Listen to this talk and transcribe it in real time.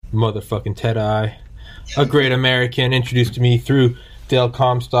motherfucking Teti, a great American, introduced to me through Dale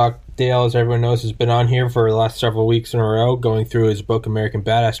Comstock. Dale, as everyone knows, has been on here for the last several weeks in a row, going through his book American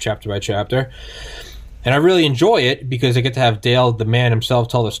Badass chapter by chapter. And I really enjoy it because I get to have Dale, the man himself,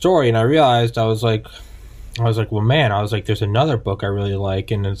 tell the story. And I realized I was like, well, man, I was like, there's another book I really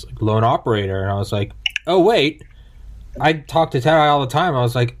like, and it's like Lone Operator. And I was like, oh, wait, I talk to Teti all the time. I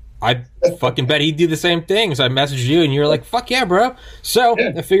was like, I fucking bet he'd do the same thing. So I messaged you, and you were like, fuck yeah, bro. So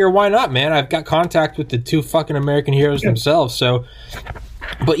I figure, why not, man? I've got contact with the two fucking American heroes themselves. So,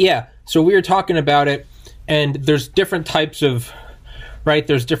 but yeah, so we were talking about it, and there's different types of, right?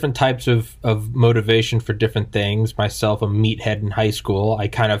 There's different types of motivation for different things. Myself, a meathead in high school, I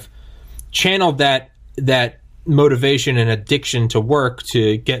kind of channeled that motivation and addiction to work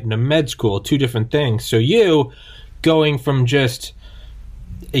to get into med school, two different things. So you going from just,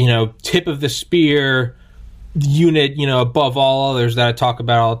 tip of the spear unit, above all others that I talk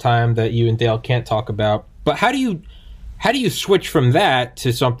about all the time that you and Dale can't talk about. But how do you switch from that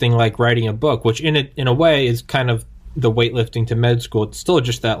to something like writing a book, which in a way is kind of the weightlifting to med school? It's still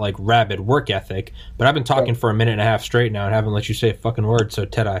just that like rabid work ethic. But I've been talking for a minute and a half straight now and haven't let you say a fucking word. So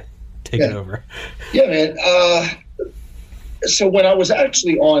Teti, take it over. Yeah, man. So when I was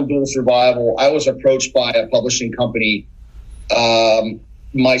actually on Dual Survival, I was approached by a publishing company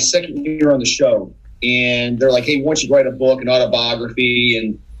my second year on the show, and they're like, hey, we want you to write a book, an autobiography,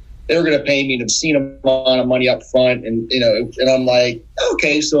 and they were going to pay me an obscene amount of money up front. And, and I'm like,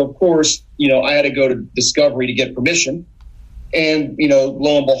 okay. So of course, I had to go to Discovery to get permission, and,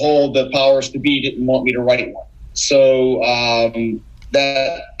 lo and behold, the powers to be didn't want me to write one. So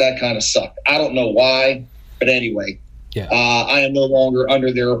that kind of sucked. I don't know why, but anyway, I am no longer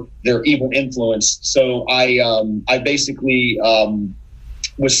under their evil influence. So I basically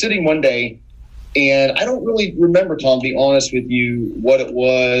was sitting one day, and I don't really remember, Tom, to be honest with you, what it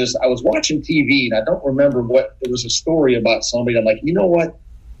was. I was watching TV, and I don't remember what it was. A story about somebody. I'm like, you know what?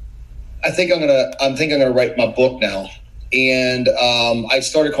 I think I'm gonna write my book now. And I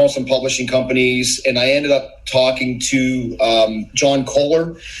started calling some publishing companies, and I ended up talking to John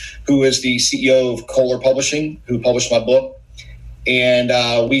Kohler, who is the CEO of Kohler Publishing, who published my book.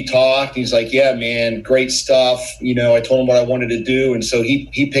 And we talked. He's like, yeah, man, great stuff. I told him what I wanted to do. And so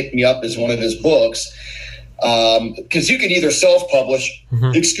he picked me up as one of his books. Because you can either self-publish,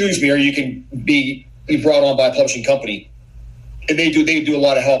 or you can be brought on by a publishing company. And they do a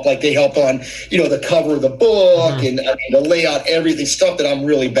lot of help. Like they help on, the cover of the book and the layout, everything, stuff that I'm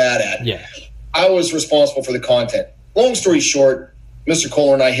really bad at. Yeah. I was responsible for the content. Long story short, Mr.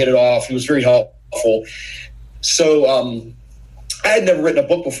 Kohler and I hit it off. He was very helpful. So I had never written a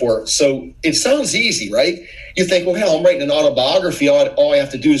book before. So it sounds easy, right? You think, well, hell, I'm writing an autobiography. All I have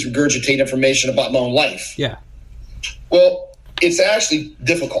to do is regurgitate information about my own life. Yeah. Well, it's actually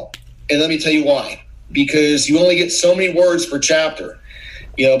difficult. And let me tell you why. Because you only get so many words per chapter,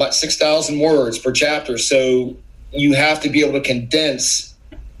 about 6,000 words per chapter. So you have to be able to condense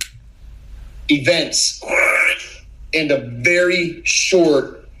events into very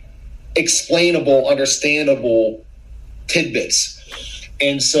short, explainable, understandable tidbits.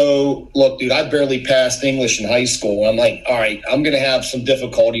 And so, look, dude, I barely passed English in high school. I'm like, all right, I'm going to have some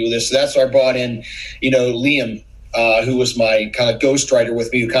difficulty with this. So that's why I brought in, Liam, who was my kind of ghostwriter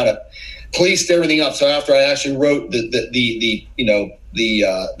with me, who kind of policed everything up. So after I actually wrote the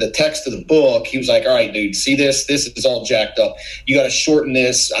text of the book, he was like, all right, dude, see this is all jacked up. You got to shorten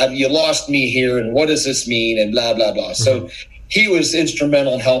this. You lost me here. And what does this mean? And blah, blah, blah. So he was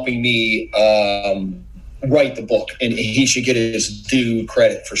instrumental in helping me write the book, and he should get his due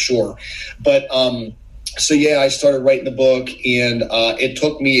credit for sure. But so yeah, I started writing the book, and it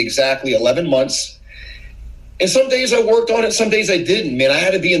took me exactly 11 months. And some days I worked on it, some days I didn't, man. I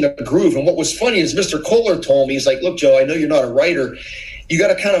had to be in the groove. And what was funny is Mr. Kohler told me, he's like, look, Joe, I know you're not a writer. You got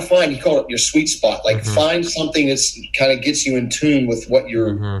to kind of find, he called it your sweet spot. Like find something that's kind of gets you in tune with what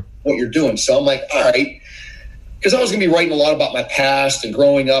you're doing. So I'm like, all right. Because I was going to be writing a lot about my past and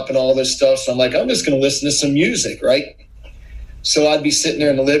growing up and all this stuff. So I'm like, I'm just going to listen to some music, right? So I'd be sitting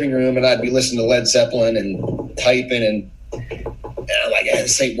there in the living room, and I'd be listening to Led Zeppelin and typing, and I'm like,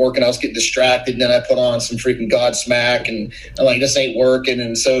 this ain't working. I was getting distracted, and then I put on some freaking Godsmack, and I'm like, this ain't working.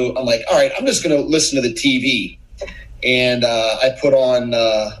 And so I'm like, all right, I'm just going to listen to the TV. And I put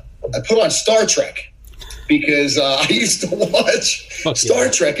on Star Trek. Because I used to watch Star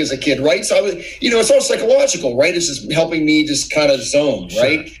Trek as a kid, right? So I was, it's all psychological, right? It's just helping me just kind of zone,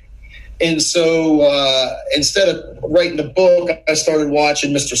 right? And so instead of writing the book, I started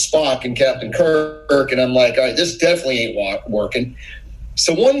watching Mr. Spock and Captain Kirk, and I'm like, all right, this definitely ain't working.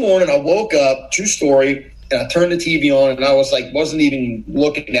 So one morning I woke up, true story, and I turned the TV on, and I was like, wasn't even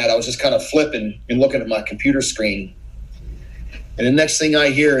looking at it. I was just kind of flipping and looking at my computer screen. And the next thing I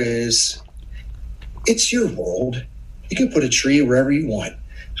hear is, it's your world. You can put a tree wherever you want.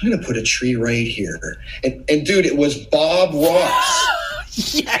 I'm going to put a tree right here. And dude, it was Bob Ross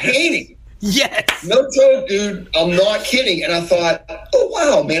painting. Yes. No joke, dude. I'm not kidding. And I thought, oh,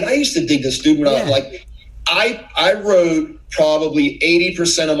 wow, man, I used to dig this dude when I was like, I wrote probably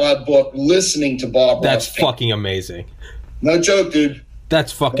 80% of my book listening to Bob Ross. That's fucking amazing. No joke, dude.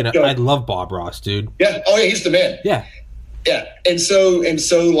 That's fucking, I love Bob Ross, dude. Yeah. Oh, yeah, he's the man. Yeah. Yeah. And so,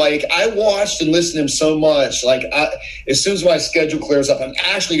 like, I watched and listened to him so much. Like, as soon as my schedule clears up, I'm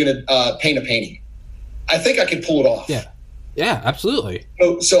actually going to paint a painting. I think I can pull it off. Yeah. Yeah, absolutely.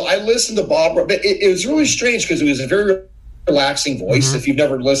 So I listened to Bob, but it was really strange because it was a very relaxing voice. Mm-hmm. If you've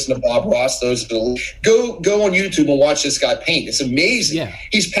never listened to Bob Ross, go on YouTube and watch this guy paint. It's amazing. Yeah.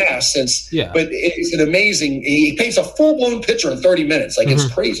 He's passed since, but it's an amazing. He paints a full blown picture in 30 minutes. Like it's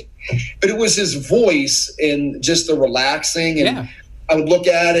crazy. But it was his voice and just the relaxing, and I would look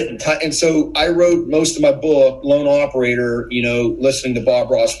at it, and so I wrote most of my book, Lone Operator, listening to Bob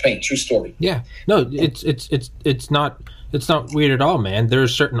Ross paint. True story. Yeah. No, it's not. It's not weird at all, man.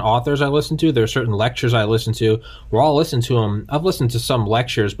 There's certain authors I listen to. There's certain lectures I listen to. We're all listening to them. I've listened to some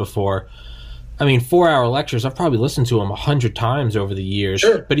lectures before. I mean, 4-hour lectures, I've probably listened to them 100 times over the years.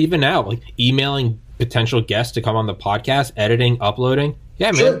 Sure. But even now, like emailing potential guests to come on the podcast, editing, uploading.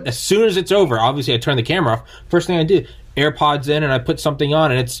 Yeah, man. Sure. As soon as it's over, obviously I turn the camera off. First thing I do, AirPods in, and I put something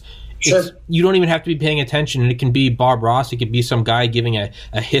on, and it's you don't even have to be paying attention. And it can be Bob Ross. It could be some guy giving a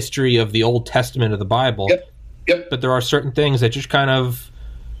history of the Old Testament of the Bible. Yep. But there are certain things that just kind of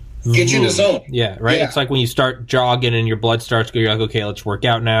get you in the zone. Yeah, right? Yeah. It's like when you start jogging and your blood starts going, you're like, okay, let's work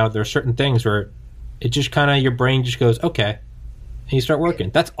out now. There are certain things where it just kind of, your brain just goes, okay, and you start working.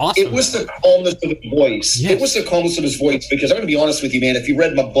 That's awesome. It was the calmness of his voice. Yes. It was the calmness of his voice, because I'm going to be honest with you, man. If you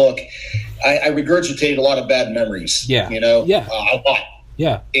read my book, I regurgitated a lot of bad memories. Yeah. A lot.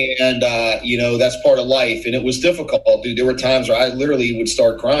 Yeah. And, that's part of life. And it was difficult, dude. There were times where I literally would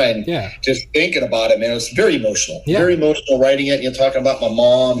start crying just thinking about it, man. It was very emotional. Yeah. Very emotional writing it. Talking about my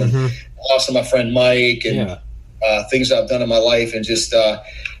mom and loss of my friend Mike and things I've done in my life. And just so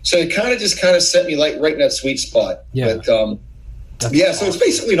it kind of set me right in that sweet spot. Yeah. But, so it's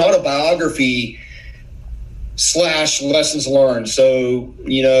basically an autobiography / lessons learned. So,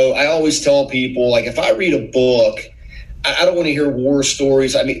 I always tell people, like, if I read a book, I don't want to hear war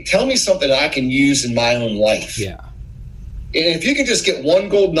stories. I mean, tell me something I can use in my own life. Yeah. And if you can just get one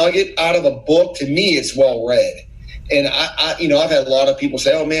gold nugget out of a book, to me, it's well read. And I've had a lot of people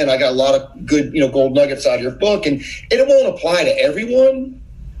say, "Oh man, I got a lot of good, gold nuggets out of your book," and it won't apply to everyone,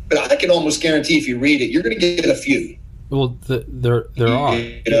 but I can almost guarantee if you read it, you're going to get a few. Well, there are,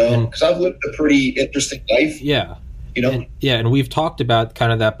 because I've lived a pretty interesting life. Yeah. And we've talked about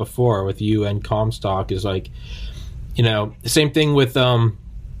kind of that before with you and Comstock, is like, the same thing with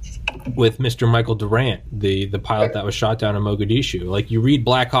Mr. Michael Durant, the pilot that was shot down in Mogadishu. Like, you read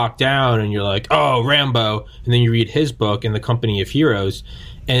Black Hawk Down and you're like, oh, Rambo, and then you read his book, In the Company of Heroes,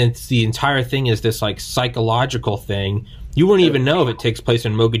 and it's the entire thing is this like psychological thing. You wouldn't even know if it takes place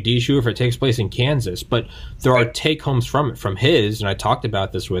in Mogadishu or if it takes place in Kansas, but there are take-homes from it. From his, and I talked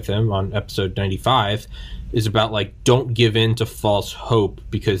about this with him on episode 95, is about, like, don't give in to false hope,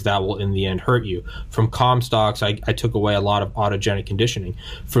 because that will in the end hurt you. From Comstock's, I took away a lot of autogenic conditioning.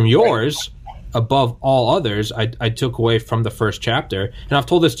 From yours, above all others, I took away from the first chapter, and I've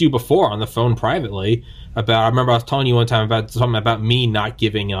told this to you before on the phone privately, I remember I was telling you one time about something about me not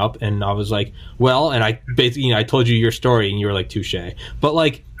giving up, and I was like, well, and I basically, I told you your story, and you were like, touche. But,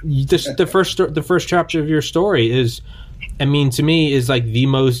 like, the first chapter of your story is, I mean, to me, is like the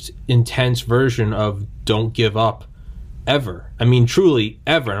most intense version of don't give up ever. I mean, truly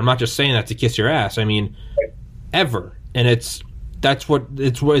ever. And I'm not just saying that to kiss your ass. I mean, ever. And it's one of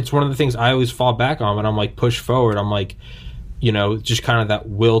the things I always fall back on when I'm like push forward. I'm like, just kind of that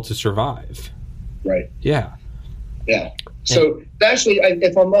will to survive. Right. Yeah. Yeah. So actually,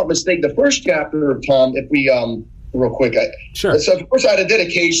 if I'm not mistaken, the first chapter, Tom, if we real quick, sure. So of course I had a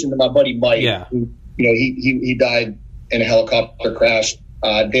dedication to my buddy Mike. Yeah. Who, he died in a helicopter crash.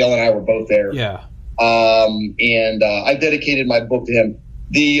 Dale and I were both there. Yeah. And I dedicated my book to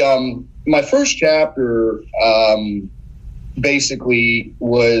him. My first chapter basically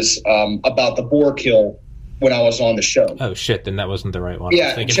was about the boar kill when I was on the show. Oh shit! Then that wasn't the right one.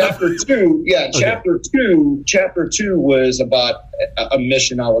 Yeah, chapter two. Yeah, okay. Chapter two was about a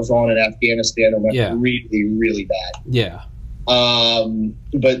mission I was on in Afghanistan and went really, really bad. Yeah.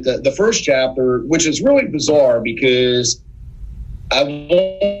 But the first chapter, which is really bizarre, because I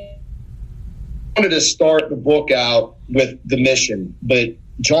won't wanted to start the book out with the mission, but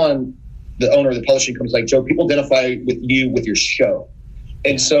John, the owner of the publishing company, was like, Joe, people identify with you with your show.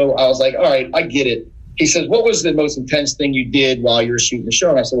 And so I was like, all right, I get it. He says, what was the most intense thing you did while you were shooting the show?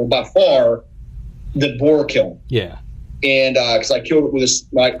 And I said, well, by far, the boar kill. Yeah. And because I killed it with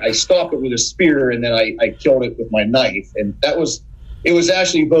I stopped it with a spear, and then I killed it with my knife. And it was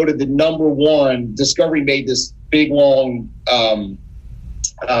actually voted the number one. Discovery made this big, long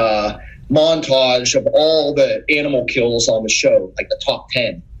montage of all the animal kills on the show, like the top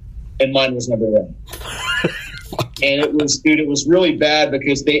 10. And mine was number one. And it was really bad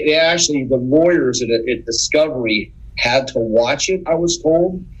because they actually, the lawyers at Discovery had to watch it, I was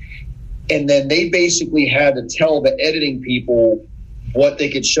told. And then they basically had to tell the editing people what they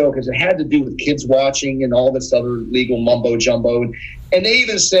could show, because it had to do with kids watching and all this other legal mumbo jumbo. And they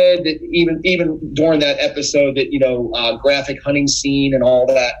even said that even during that episode that, graphic hunting scene and all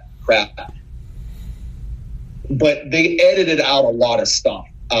that crap. But they edited out a lot of stuff.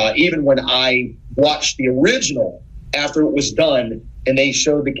 Even when I watched the original after it was done and they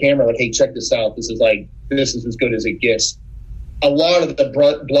showed the camera, like, hey, check this out. This is as good as it gets. A lot of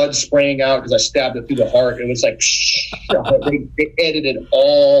the blood spraying out because I stabbed it through the heart. It was like, they edited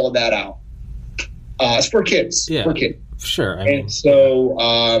all of that out. It's for kids. Yeah, for kids. Sure. And so,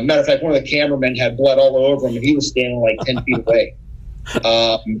 matter of fact, one of the cameramen had blood all over him, and he was standing like 10 feet away.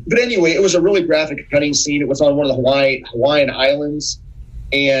 But anyway, it was a really graphic hunting scene. It was on one of the Hawaiian Islands.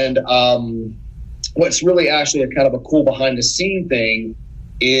 And what's really actually a kind of a cool behind the scene thing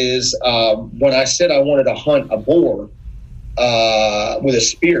is when I said I wanted to hunt a boar with a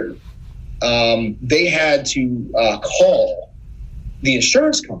spear, they had to call the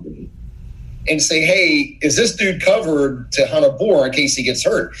insurance company and say, hey, is this dude covered to hunt a boar in case he gets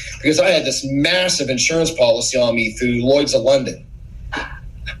hurt? Because I had this massive insurance policy on me through Lloyd's of London.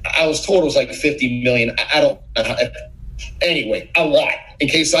 I was told it was like 50 million. I don't know. Anyway, a lot. In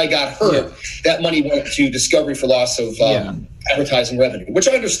case I got hurt, that money went to Discovery for loss of advertising revenue, which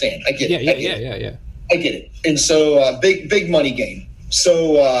I understand. I get it. Yeah. I get it. And so big money game.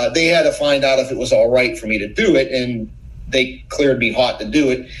 So they had to find out if it was all right for me to do it, and they cleared me hot to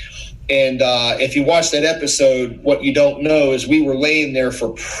do it. And if you watch that episode, what you don't know is we were laying there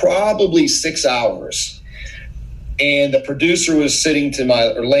for probably 6 hours. And the producer was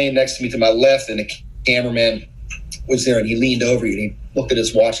laying next to me to my left, and the cameraman was there, and he leaned over and he looked at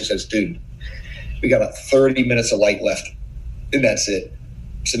his watch and says, dude, we got about 30 minutes of light left, and that's it.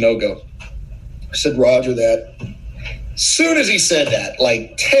 It's a no-go. I said, roger that. As soon as he said that,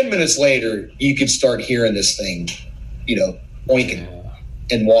 like 10 minutes later, you could start hearing this thing, oinking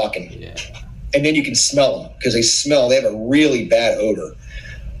and walking. Yeah. And then you can smell them because they have a really bad odor.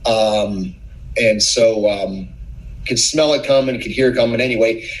 And so could smell it coming, could hear it coming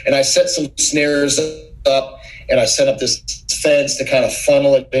anyway. And I set some snares up, and I set up this fence to kind of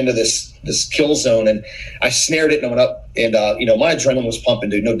funnel it into this kill zone. And I snared it and I went up, and my adrenaline was pumping,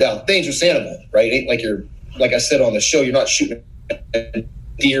 dude, no doubt. Dangerous animal, right? It ain't like I said on the show, you're not shooting a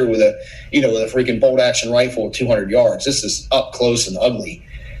deer with a freaking bolt action rifle at 200 yards. This is up close and ugly.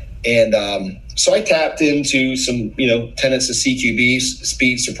 And so I tapped into some, tenets of CQB,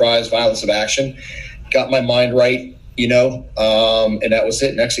 speed, surprise, violence of action, got my mind right, and that was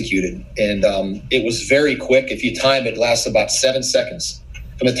it, and executed. And it was very quick. If you time it, lasts about 7 seconds.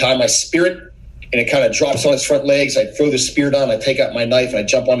 From the time I spear it, and it kind of drops on its front legs, I throw the spear down, I take out my knife, and I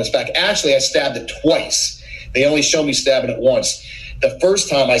jump on its back. Actually, I stabbed it twice. They only show me stabbing it once. The first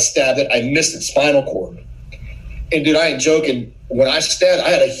time I stabbed it, I missed its spinal cord. And dude, I ain't joking. When I stabbed, I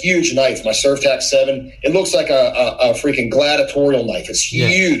had a huge knife, my Surf Tac 7. It looks like a freaking gladiatorial knife. It's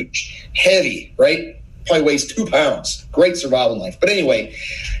huge, heavy, right? Probably weighs 2 pounds. Great survival knife. But anyway,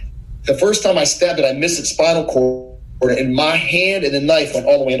 the first time I stabbed it, I missed its spinal cord, and my hand and the knife went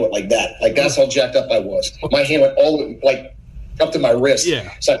all the way into it like that. Like, that's how jacked up I was. My hand went all the way, like, up to my wrist.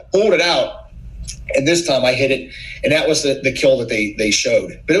 Yeah. So I pulled it out, and this time I hit it, and that was the kill that they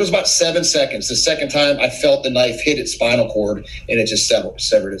showed. But it was about 7 seconds. The second time I felt the knife hit its spinal cord, and it just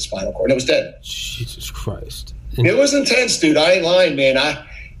severed its spinal cord, and it was dead. Jesus Christ. It was intense, dude. I ain't lying, man.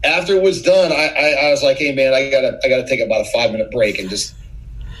 After it was done, I was like, hey, man, I gotta take about a 5-minute break and just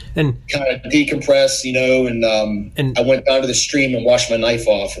kind of decompress, and I went down to the stream and washed my knife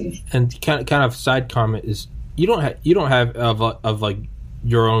off. And kind of side comment is you don't have of like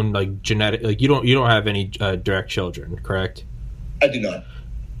your own like genetic, like you don't have any direct children, correct? I do not.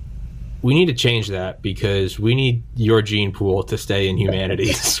 We need to change that because we need your gene pool to stay in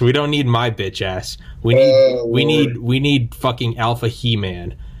humanity. So we don't need my bitch ass. We need fucking alpha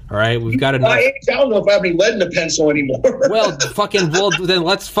He-Man. All right, we've got enough. My age, I don't know if I have any lead in the pencil anymore. Well, then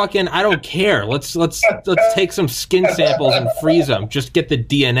let's fucking. I don't care. Let's take some skin samples and freeze them. Just get the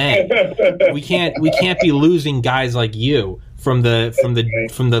DNA. We can't be losing guys like you from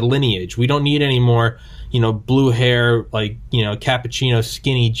the lineage. We don't need any more, blue hair, like, cappuccino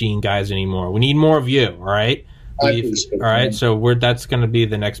skinny jean guys anymore. We need more of you. All right. All right. So that's going to be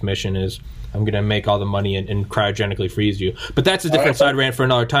the next mission is. I'm going to make all the money and cryogenically freeze you. But that's a different side rant for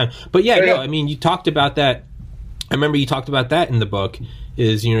another time. But yeah, no, I mean, you talked about that. I remember you talked about that in the book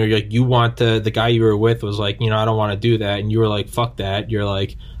is, you're like, you want the guy you were with was like, I don't want to do that. And you were like, fuck that. You're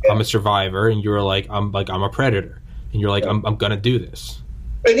like, I'm a survivor. And you were like, I'm a predator. And you're like, I'm going to do this.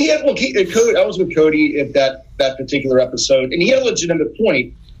 And he had, I was with Cody at that particular episode, and he had a legitimate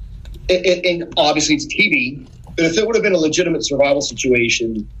point. And obviously it's TV, but if it would have been a legitimate survival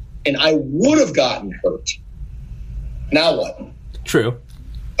situation, and I would have gotten hurt. Now what? True.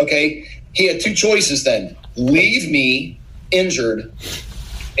 Okay. He had two choices then. Leave me injured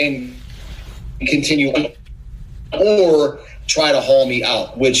and continue, or try to haul me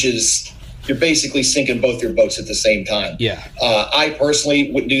out, which is you're basically sinking both your boats at the same time. Yeah. I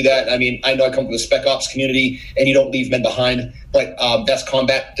personally wouldn't do that. I mean, I know I come from the spec ops community and you don't leave men behind, but that's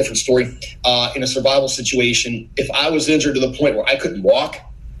combat, different story. In a survival situation, if I was injured to the point where I couldn't walk,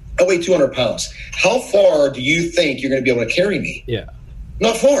 I weigh 200 pounds. How far do you think you're going to be able to carry me? Yeah.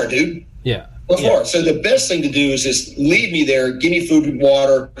 Not far, dude. Yeah. Not far. So the best thing to do is just leave me there, give me food and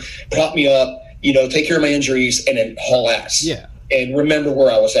water, prop me up, take care of my injuries, and then haul ass. Yeah. And remember where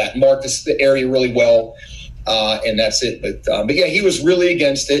I was at. Mark the area really well, and that's it. But yeah, he was really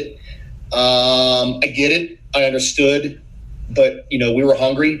against it. I get it. I understood. But, we were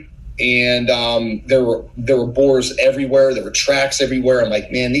hungry. And there were boars everywhere. There were tracks everywhere. I'm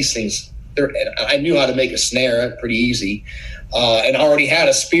like, man, these things. I knew how to make a snare pretty easy, and I already had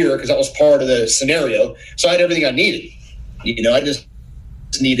a spear because that was part of the scenario. So I had everything I needed. I just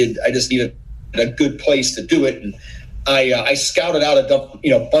needed a good place to do it, and I scouted out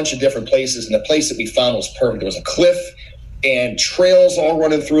a bunch of different places, and the place that we found was perfect. There was a cliff and trails all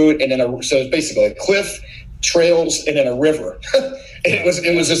running through it, and then so it's basically a cliff, trails, and then a river. And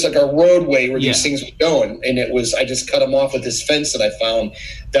it was just like a roadway where these things were going, and I just cut them off with this fence that I found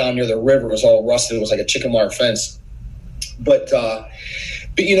down near the river. It was all rusted. It was like a chicken wire fence. But I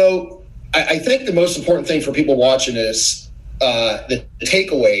think the most important thing for people watching is the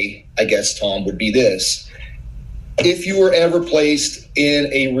takeaway, I guess, Tom, would be this: if you were ever placed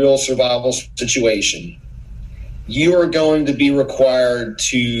in a real survival situation, you are going to be required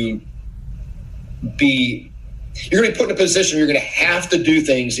to be. You're going to be put in a position where you're going to have to do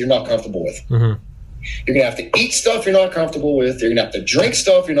things you're not comfortable with. Mm-hmm. You're going to have to eat stuff you're not comfortable with. You're going to have to drink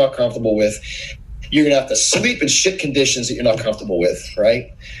stuff you're not comfortable with. You're going to have to sleep in shit conditions that you're not comfortable with, right?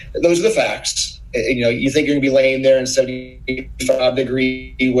 Those are the facts. You think you're going to be laying there in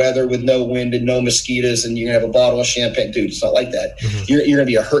 75-degree weather with no wind and no mosquitoes, and you're going to have a bottle of champagne. Dude, it's not like that. Mm-hmm. You're going to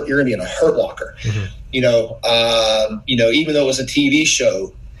be you're going to be in a hurt locker. Mm-hmm. Even though it was a TV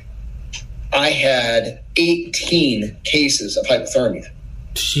show, I had 18 cases of hypothermia.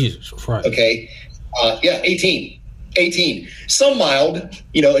 Jesus Christ. Okay. 18. Some mild,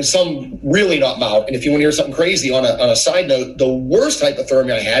 and some really not mild. And if you want to hear something crazy on a side note, the worst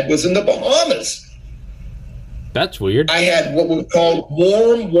hypothermia I had was in the Bahamas. That's weird. I had what we call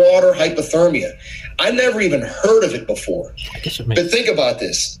warm water hypothermia. I never even heard of it before. I guess it makes But think about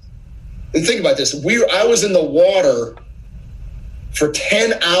this. I was in the water for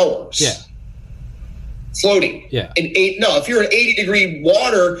 10 hours. Yeah. Floating. Yeah. If you're in 80-degree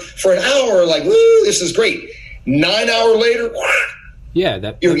water for an hour, like, woo, this is great. 9 hours later,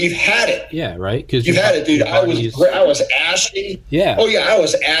 yeah, you've had it. Yeah, right. Because you've had it, dude. I was ashing. Yeah. Oh yeah, I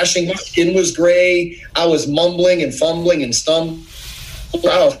was ashing. My skin was gray. I was mumbling and fumbling and stumbling.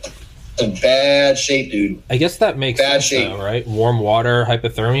 I was in bad shape, dude. I guess that makes sense, though, right? Warm water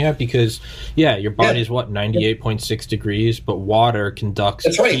hypothermia, because your body's 98.6 degrees, but water conducts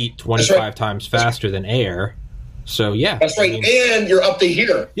heat 25 times faster than air. So that's right. And you're up to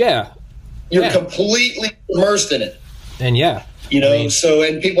here. Yeah. You're completely immersed in it. And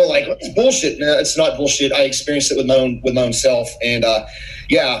and people are like, it's bullshit. No, it's not bullshit. I experienced it with my own self. And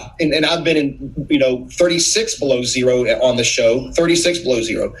and I've been in 36 below zero on the show, 36 below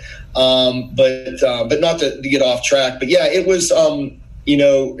zero. But not to get off track. But yeah, it was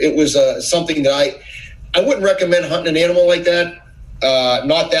it was something that I wouldn't recommend hunting an animal like that.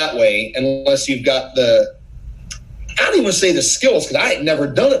 Not that way, unless you've got I don't even say the skills, because I had never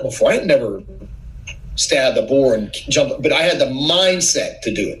done it before. I had never stabbed a boar and jumped, but I had the mindset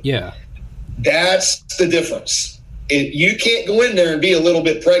to do it. Yeah. That's the difference. You can't go in there and be a little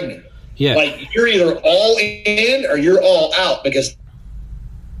bit pregnant. Yeah. Like, you're either all in or you're all out, because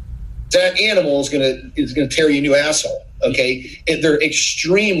that animal is gonna tear you a new asshole. Okay, and they're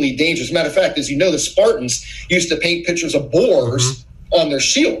extremely dangerous. Matter of fact, as you know, the Spartans used to paint pictures of boars on their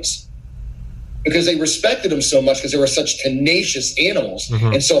shields because they respected them so much, because they were such tenacious animals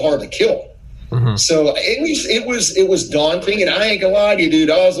and so hard to kill. So it was daunting, and I ain't gonna lie to you, dude.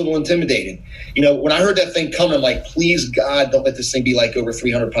 I was a little intimidated. You know, when I heard that thing coming, I'm like, please God, don't let this thing be like over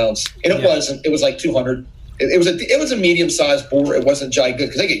 300 pounds. And it wasn't. It was like 200. It was a medium-sized boar. It wasn't giant good,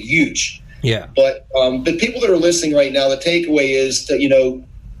 because they get huge. Yeah. But the people that are listening right now, the takeaway is that, you know,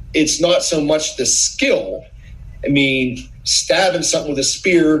 it's not so much the skill. I mean, stabbing something with a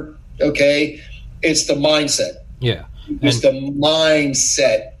spear, okay, it's the mindset. Yeah. It's the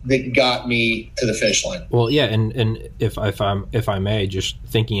mindset that got me to the finish line. Well, yeah, and if I may, just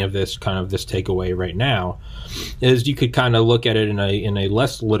thinking of this takeaway right now, is you could kind of look at it in a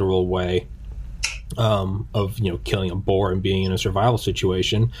less literal way, of, you know, killing a boar and being in a survival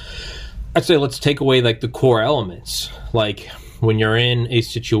situation. I'd say let's take away like the core elements, like when you're in a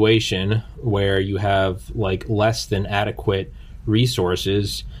situation where you have like less than adequate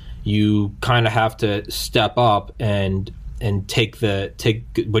resources, you kind of have to step up and take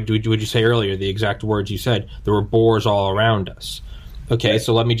what would you say earlier, the exact words you said, there were boars all around us. Okay,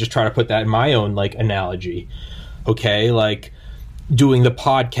 so let me just try to put that in my own like analogy. Okay, like doing the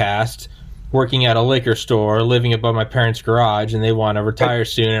podcast, working at a liquor store, living above my parents' garage, and they want to retire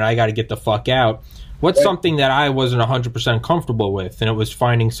soon, and I got to get the fuck out. What's something that I wasn't 100% comfortable with? And it was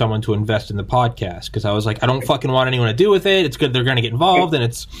finding someone to invest in the podcast, because I was like, I don't fucking want anyone to do with it. It's good they're going to get involved, and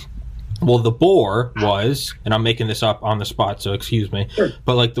it's... Well, the boar was, and I'm making this up on the spot, so excuse me,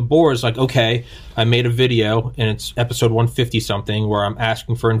 but like the boar is like, okay, I made a video, and it's episode 150-something, where I'm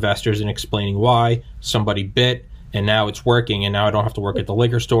asking for investors and explaining why somebody bit, and now it's working, and now I don't have to work at the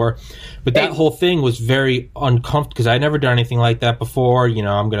liquor store. But that whole thing was very uncomfortable, because I'd never done anything like that before. You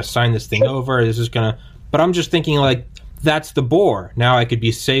know, I'm going to sign this thing over. This is going to... But I'm just thinking, like, that's the boar. Now I could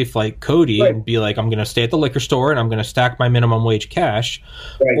be safe like Cody and be like, I'm going to stay at the liquor store, and I'm going to stack my minimum wage cash.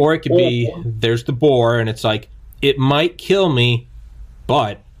 Or it could be, there's the boar, and it's like, it might kill me,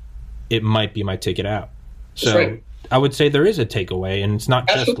 but it might be my ticket out. So I would say there is a takeaway, and it's not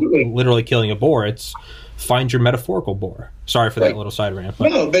just literally killing a boar. It's... find your metaphorical boar. Sorry for that little side rant.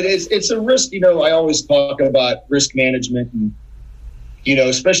 No, but it's a risk. You know, I always talk about risk management, and, you know,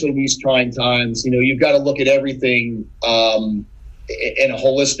 especially in these trying times, you know, you've got to look at everything in a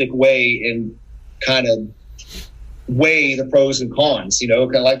holistic way and kind of weigh the pros and cons. You know,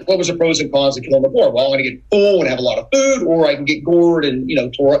 kind of like, what was the pros and cons of killing the boar? Well, I'm going to get full and have a lot of food, or I can get gored and, you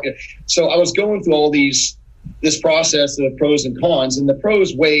know, tore up. So I was going through all this process of pros and cons, and the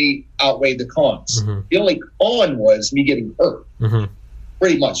pros outweighed the cons. The only con was me getting hurt.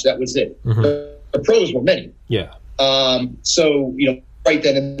 Pretty much, that was it. The pros were many. Yeah. So, you know, right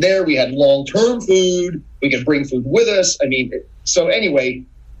then and there, we had long-term food. We could bring food with us. I mean, so anyway,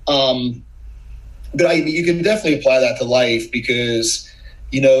 but you can definitely apply that to life, because,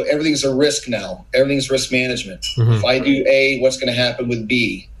 you know, everything's a risk now. Everything's risk management. If I do A, what's going to happen with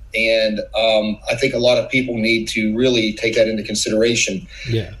B? And I think a lot of people need to really take that into consideration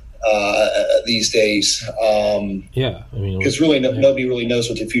these days. I mean, because really nobody really knows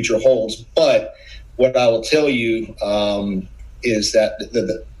what the future holds. But what I will tell you is that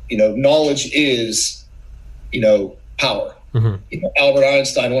the you know, knowledge is, you know, power. You know, Albert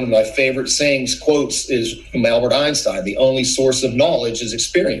Einstein, one of my favorite quotes is from Albert Einstein: "The only source of knowledge is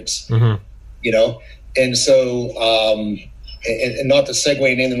experience." You know, and so. And not to segue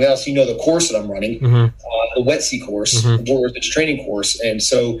into anything else, you know, the course that I'm running, the WETC course, the Warriors Edge training course. And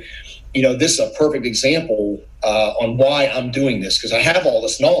so, you know, this is a perfect example on why I'm doing this, because I have all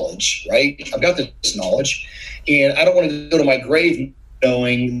this knowledge, right? I've got this knowledge, and I don't want to go to my grave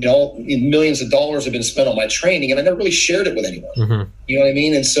knowing, you know, millions of dollars have been spent on my training, and I never really shared it with anyone. You know what I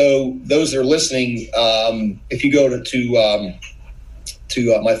mean? And so those that are listening, if you go to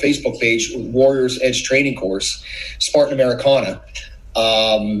my Facebook page, Warriors Edge training course, Spartan Americana,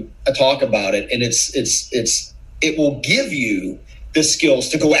 I talk about it, and it will give you the skills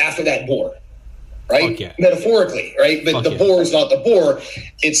to go after that boar, right? Metaphorically, right? But the boar is not the boar;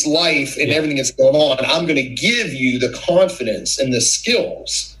 it's life and everything that's going on. I'm going to give you the confidence and the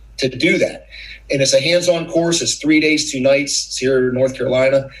skills to do that. And it's a hands-on course. It's 3 days, 2 nights. It's here in North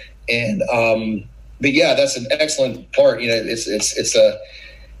Carolina, and but yeah, that's an excellent part. You know, it's a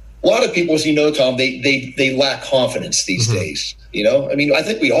lot of people, as you know, Tom, they lack confidence these days. You know, I mean, I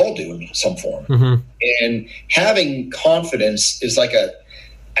think we all do in some form. And having confidence is like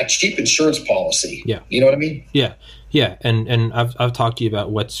a cheap insurance policy. Yeah. You know what I mean? Yeah. Yeah. And I've talked to you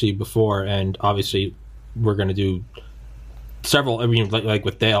about Wet Sea before, and obviously we're going to do several, I mean, like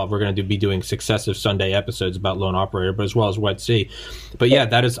with Dale, we're going to be doing successive Sunday episodes about Lone Operator, but as well as Wet Sea. But yeah,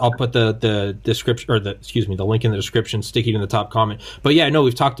 that is, I'll put the description, or the link in the description, sticky in the top comment. But yeah, no,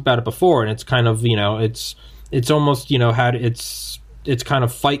 we've talked about it before, and it's kind of, it's almost, it's kind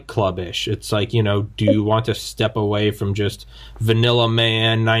of Fight Club-ish. It's like, do you want to step away from just vanilla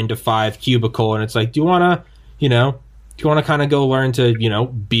man, 9-to-5 cubicle? And it's like, do you want to kind of go learn to,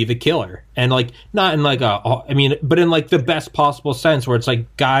 be the killer? And like, not in like but in like the best possible sense, where it's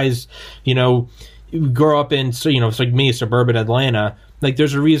like guys, grow up in, so, it's like me, suburban Atlanta. Like,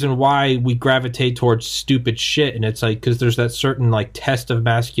 there's a reason why we gravitate towards stupid shit. And it's like, because there's that certain like test of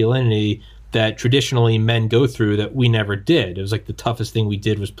masculinity that traditionally men go through that we never did. It was like the toughest thing we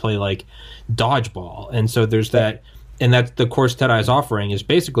did was play like dodgeball. And so there's that, and that's the course Ted Eye's offering is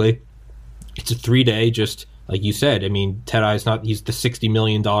basically, it's a 3-day, just like you said. I mean, Ted Eye's he's the $60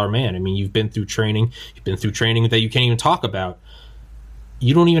 million man. I mean, you've been through training that you can't even talk about.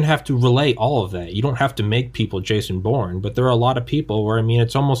 You don't even have to relay all of that. You don't have to make people Jason Bourne, but there are a lot of people where, I mean,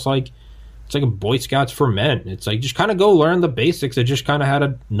 it's almost like, it's like a Boy Scouts for men. It's like, just kind of go learn the basics. It just kind of had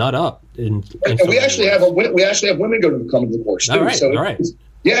to nut up. And we actually have women come to the course too. All right.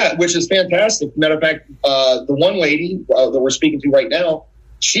 Yeah, which is fantastic. Matter of fact, the one lady that we're speaking to right now,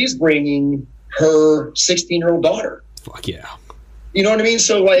 she's bringing her 16-year-old daughter. Fuck yeah. You know what I mean?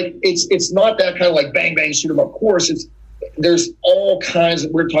 So like, it's not that kind of like bang bang shoot 'em up course. There's all kinds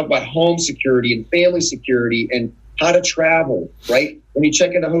of, we're talking about home security and family security and how to travel, right? When you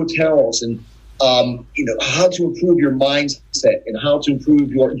check into hotels, and how to improve your mindset, and how to improve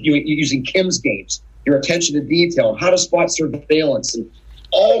your using Kim's games, your attention to detail, how to spot surveillance, and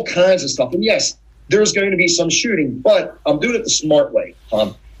all kinds of stuff. And yes, there's going to be some shooting, but I'm doing it the smart way.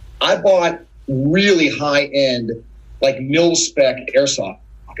 I bought really high end, like mil-spec airsoft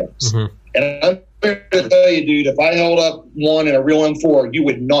guns, and I'm going to tell you, dude, if I held up one in a real M4, you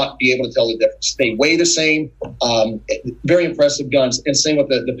would not be able to tell the difference. They weigh the same. Very impressive guns. And same with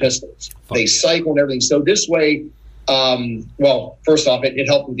the pistols. They cycle and everything. So this way, first off, it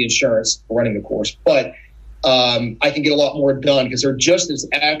helped with the insurance for running the course. But I can get a lot more done because they're just as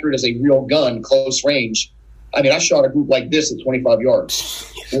accurate as a real gun, close range. I mean, I shot a group like this at 25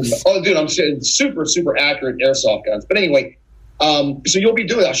 yards. Oh, dude, I'm saying super, super accurate airsoft guns. But anyway, so you'll be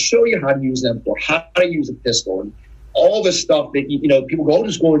doing it. I'll show you how to use them, or how to use a pistol, and all this stuff that, people go,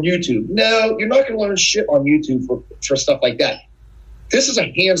 just go on YouTube. No, you're not going to learn shit on YouTube for stuff like that. This is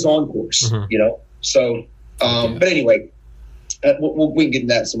a hands-on course, So, but anyway, we can get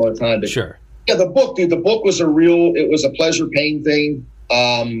into that some other time. But sure. Yeah, the book, dude, it was a pleasure paying thing.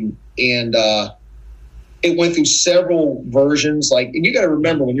 And it went through several versions. Like, and you got to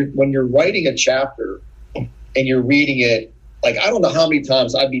remember when you're writing a chapter and you're reading it, like, I don't know how many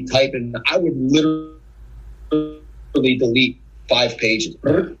times I'd be typing. I would literally delete 5 pages,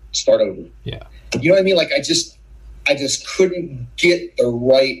 start over. Yeah. You know what I mean? Like, I just couldn't get the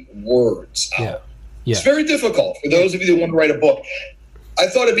right words out. Yeah. Yeah. It's very difficult for those of you that want to write a book. I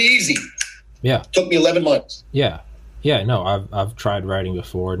thought it'd be easy. Yeah. It took me 11 months. Yeah. Yeah. No, I've tried writing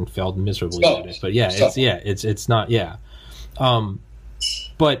before and failed miserably at it. But it's not. Yeah.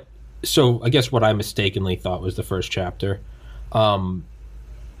 But so I guess what I mistakenly thought was the first chapter. Can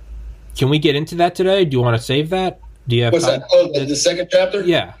we get into that today? Do you want to save that? Do you have What's time? that? Oh, the second chapter?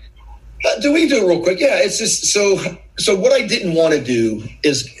 Yeah. Do we do it real quick? Yeah, it's just so what I didn't want to do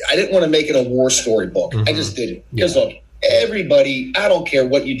is I didn't want to make it a war story book. I just didn't. Because look, everybody, I don't care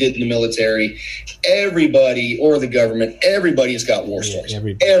what you did in the military, everybody or the government, everybody's got war stories.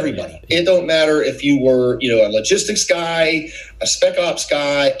 Everybody. It don't matter if you were, a logistics guy, a spec ops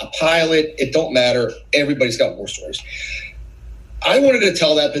guy, a pilot, it don't matter. Everybody's got war stories. I wanted to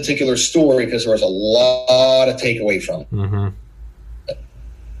tell that particular story because there was a lot to take away from it.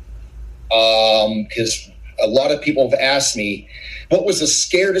 Because a lot of people have asked me, what was the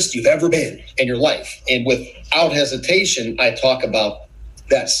scariest you've ever been in your life? And without hesitation, I talk about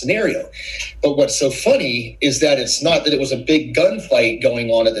that scenario. But what's so funny is that it's not that it was a big gunfight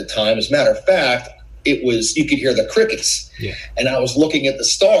going on at the time. As a matter of fact, it was, you could hear the crickets. Yeah. And I was looking at the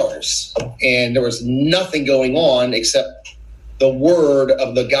stars, and there was nothing going on except the word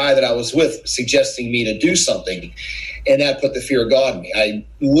of the guy that I was with suggesting me to do something. And that put the fear of God in me. I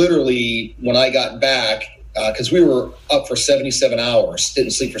literally, when I got back, because we were up for 77 hours,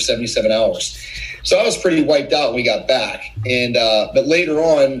 didn't sleep for 77 hours. So I was pretty wiped out when we got back. And but later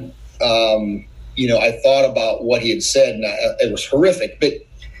on, I thought about what he had said, and it was horrific. But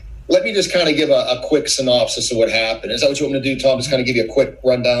let me just kind of give a quick synopsis of what happened. Is that what you want me to do, Tom? Just kind of give you a quick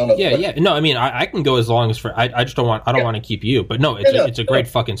rundown of Yeah. No, I mean, I can go as long as I just don't want to keep you. But no, it's a great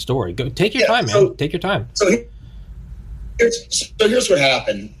fucking story. Go take your time, man. Take your time. So here's what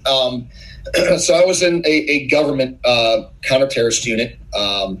happened. So I was in a government counter-terrorist unit,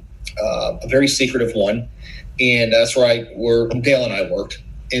 a very secretive one, and that's where Dale and I worked.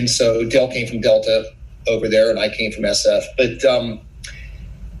 And so Dale came from Delta over there, and I came from SF. But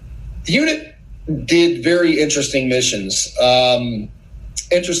the unit did very interesting missions.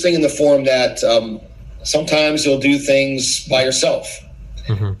 Interesting in the form that sometimes you'll do things by yourself,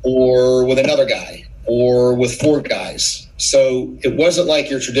 or with another guy, or with 4 guys. So it wasn't like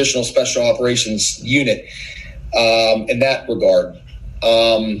your traditional special operations unit in that regard.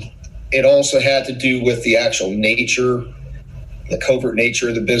 It also had to do with the actual nature, the covert nature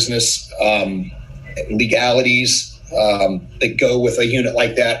of the business, legalities that go with a unit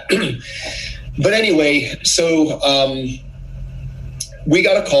like that. But anyway, so we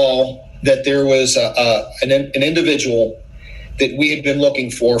got a call that there was an individual that we had been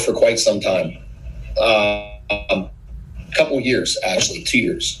looking for quite some time. A couple of years, actually, 2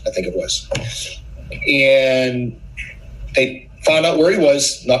 years, I think it was. And they found out where he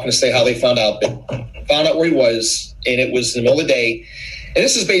was. Not going to say how they found out, but found out where he was, and it was in the middle of the day. And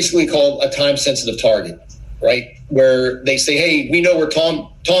this is basically called a time-sensitive target, right? Where they say, hey, we know where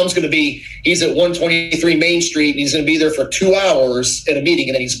Tom's going to be. He's at 123 Main Street, and he's going to be there for 2 hours at a meeting,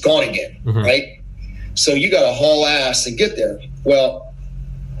 and then he's gone again, right? So you got to haul ass and get there. Well,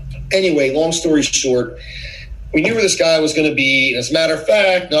 anyway, long story short, we knew where this guy was going to be. And as a matter of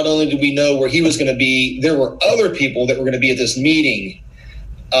fact, not only did we know where he was going to be, there were other people that were going to be at this meeting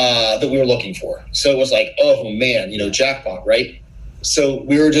that we were looking for. So it was like, oh, man, jackpot, right? So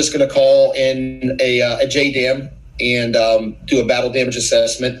we were just going to call in a JDAM and do a battle damage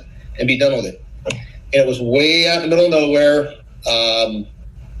assessment and be done with it. And it was way out in the middle of nowhere.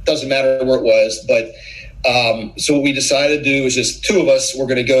 Doesn't matter where it was. But so what we decided to do is just 2 of us were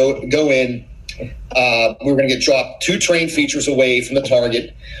going to go in. We were going to get dropped 2 train features away from the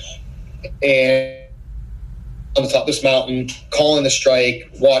target, and on the top of this mountain, call in the strike,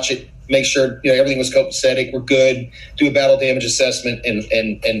 watch it, make sure everything was copacetic, we're good, do a battle damage assessment,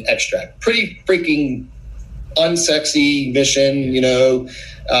 and extract. Pretty freaking unsexy mission,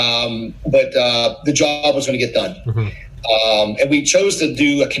 but the job was going to get done. And we chose to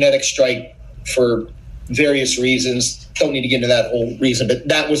do a kinetic strike for various reasons. Don't need to get into that whole reason, but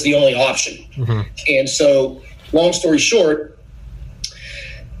that was the only option. And so, long story short,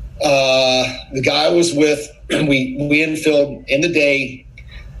 the guy I was with, we infilled in the day.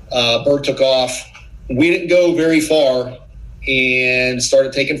 Bird took off. We didn't go very far and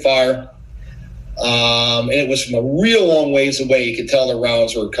started taking fire. And it was from a real long ways away. You could tell the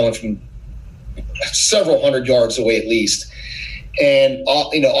rounds were coming from several hundred yards away at least. And,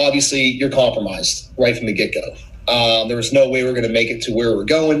 obviously you're compromised right from the get-go. There was no way we were going to make it to where we're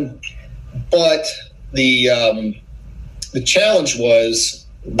going. But the challenge was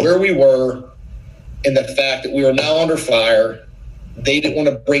where we were and the fact that we were now under fire. They didn't want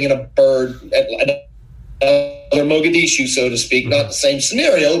to bring in a bird at another Mogadishu, so to speak. Not the same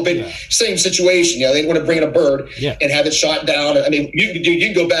scenario, but same situation. They didn't want to bring in a bird and have it shot down. I mean, you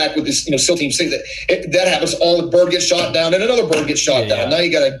can go back with this, SEAL Team 6. That happens. All the bird gets shot down, and another bird gets shot down. Now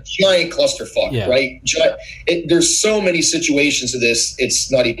you got a giant clusterfuck, right? There's so many situations of this.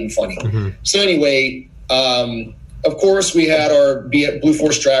 It's not even funny. So anyway, of course, we had our Blue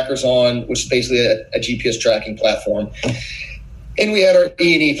Force trackers on, which is basically a GPS tracking platform. And we had our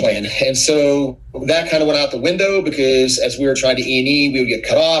E&E plan. And so that kind of went out the window because as we were trying to E&E, we would get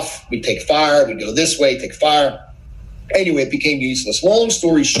cut off. We'd take fire. We'd go this way, take fire. Anyway, it became useless. Long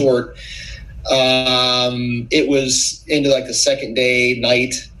story short, it was into like the second day,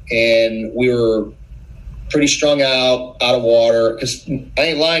 night, and we were pretty strung out of water. Because I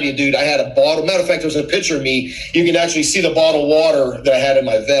ain't lying to you, dude. I had a bottle. Matter of fact, there's a picture of me. You can actually see the bottle of water that I had in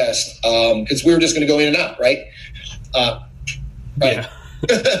my vest because we were just going to go in and out, right? Right.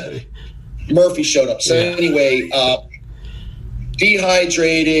 Murphy showed up. So anyway,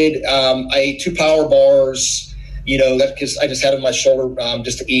 dehydrated. I ate 2 power bars, that because I just had it on my shoulder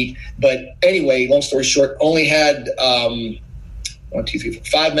just to eat. But anyway, long story short, only had 5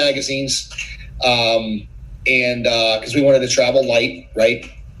 magazines. And because we wanted to travel light, right?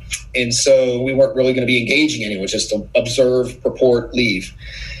 And so we weren't really going to be engaging anyone, just to observe, report, leave.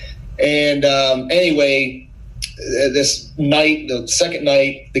 And anyway, this night, the second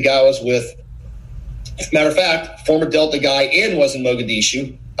night, the guy I was with, matter of fact, former Delta guy and was in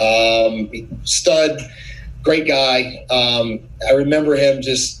Mogadishu, stud, great guy. I remember him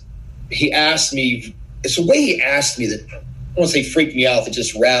just he asked me, it's the way he asked me that, I won't say freaked me out, that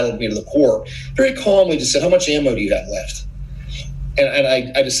just rattled me to the core. Very calmly just said, how much ammo do you have left? And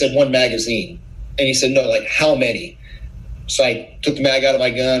I just said, 1 magazine. And he said, no, like, how many? So I took the mag out of my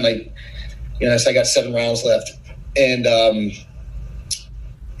gun. I said, I got 7 rounds left. And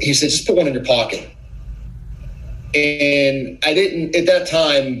he said, just put one in your pocket. And at that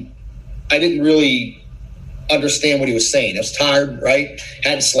time, I didn't really understand what he was saying. I was tired, right?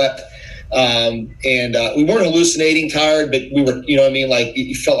 Hadn't slept. And we weren't hallucinating tired, but we were, you know what I mean? Like,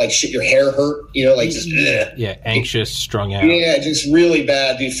 you felt like shit, your hair hurt, like just, yeah, anxious, strung out. Yeah, just really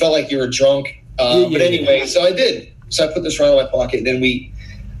bad. You felt like you were drunk. But anyway, so I did. So I put this round in my pocket, and then we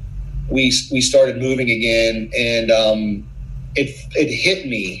started moving again, and it hit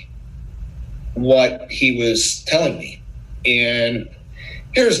me what he was telling me. And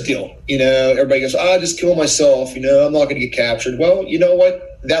here's the deal, everybody goes, I just kill myself, I'm not going to get captured. Well, you know what?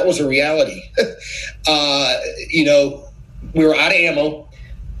 That was a reality. We were out of ammo.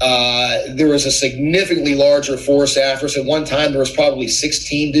 There was a significantly larger force after us. At one time, there was probably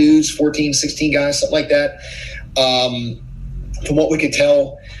 16 dudes, 14, 16 guys, something like that. From what we could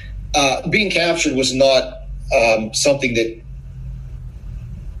tell, being captured was not something that,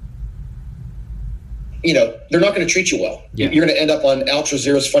 they're not going to treat you well. Yeah. You're going to end up on Ultra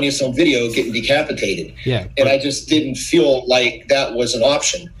Zero's Funniest Home Video getting decapitated. Yeah, and I just didn't feel like that was an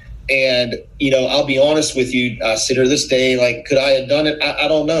option. And, I'll be honest with you, sit here this day, like, could I have done it? I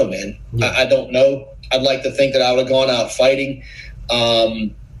don't know, man. Yeah. I don't know. I'd like to think that I would have gone out fighting.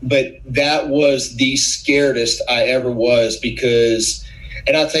 But that was the scaredest I ever was, because,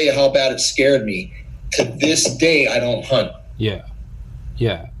 and I'll tell you how bad it scared me. To this day, I don't hunt. Yeah.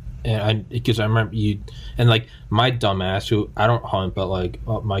 Yeah. And because I remember you, and like my dumbass, who I don't hunt, but like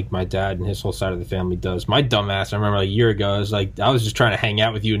my dad and his whole side of the family does. My dumbass, I remember like a year ago, I was just trying to hang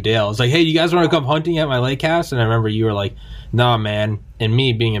out with you and Dale. I was like, hey, you guys want to come hunting at my lake house? And I remember you were like, nah, man. And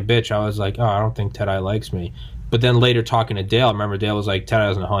me being a bitch, I was like, oh, I don't think Ted-Eye likes me. But then later talking to Dale, I remember Dale was like, Ted-Eye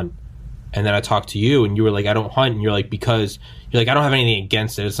doesn't hunt. And then I talked to you, and you were like, I don't hunt. And you're like, because you're like, I don't have anything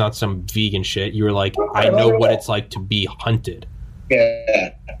against it. It's not some vegan shit. You were like, I know what it's like to be hunted.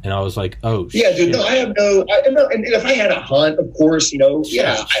 Yeah. And I was like, oh, yeah, dude, no, I have no, and if I had a hunt, of course, sure.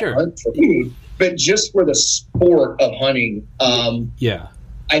 I hunt for food, but just for the sport of hunting, yeah,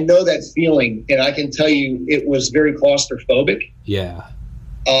 I know that feeling, and I can tell you it was very claustrophobic. Yeah.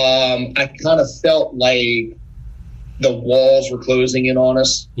 I kind of felt like the walls were closing in on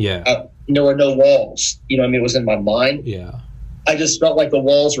us. Yeah. There were no walls, it was in my mind. Yeah. I just felt like the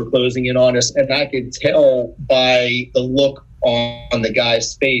walls were closing in on us, and I could tell by the look on the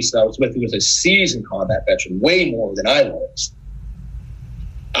guy's face that I was with, who was a seasoned combat veteran, way more than I was.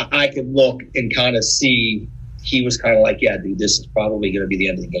 I could look and kind of see he was kind of like, yeah, dude, this is probably going to be the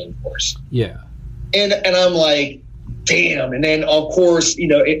end of the game for us. Yeah. And I'm like, damn. And then, of course,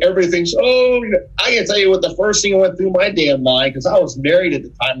 everything's, I can tell you what the first thing that went through my damn mind, because I was married at the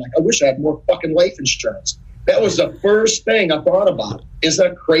time, like, I wish I had more fucking life insurance. That was the first thing I thought about. Is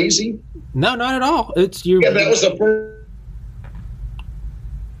that crazy? No, not at all. It's you. Yeah, that was the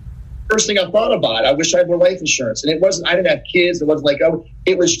first thing I thought about. I wish I had more life insurance. And it wasn't, I didn't have kids. It wasn't like,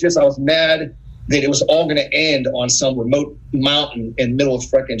 it was just, I was mad that it was all going to end on some remote mountain in the middle of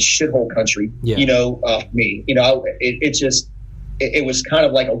freaking shithole country, me. It just, it was kind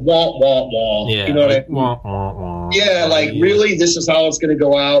of like a wah, wah, wah. Yeah, you know what like, I mean? Wah, wah, wah. Yeah, like, really? This is how it's going to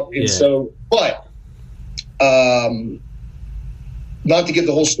go out? And so, but, not to give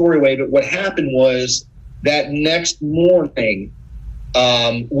the whole story away, but what happened was that next morning,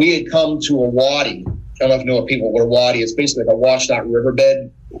 we had come to a wadi. I don't know if you know what a wadi is. Basically like a washed out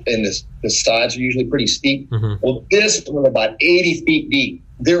riverbed, and the sides are usually pretty steep. Mm-hmm. Well, this was about 80 feet deep.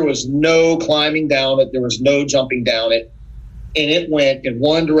 There was no climbing down it. There was no jumping down it. And it went in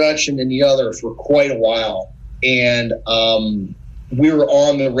one direction and the other for quite a while. And we were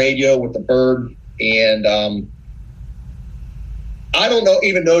on the radio with the bird. And I don't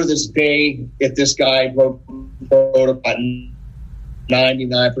even know to this day if this guy wrote about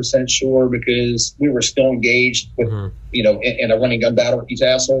 99% sure, because we were still engaged with, in a running gun battle with these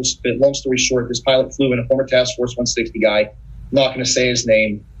assholes. But long story short, this pilot flew in, a former Task Force 160 guy. Not going to say his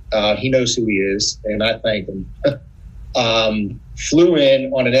name. He knows who he is, and I thank him. Flew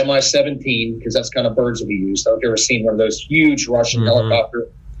in on an Mi-17, because that's kind of birds that we used. I've ever seen one of those huge Russian helicopter.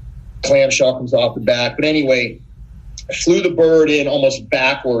 Clamshell comes off the back. But anyway, flew the bird in almost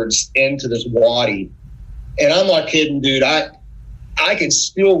backwards into this wadi. And I'm not kidding, dude. I can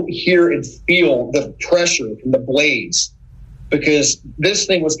still hear and feel the pressure from the blades because this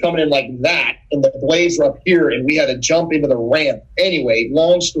thing was coming in like that, and the blades were up here, and we had to jump into the ramp. Anyway,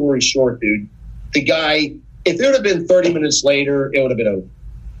 long story short, dude, the guy, if it would have been 30 minutes later, it would have been over.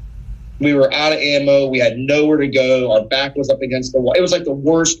 We were out of ammo. We had nowhere to go. Our back was up against the wall. It was like the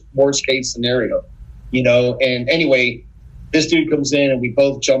worst case scenario, you know? And anyway, this dude comes in and we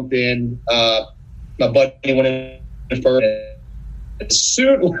both jumped in. My buddy went in first. As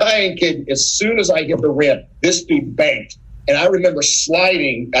soon as I hit the ramp, this dude banked. And I remember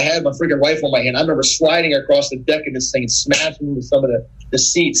sliding. I had my freaking rifle in my hand. I remember sliding across the deck of this thing and smashing into some of the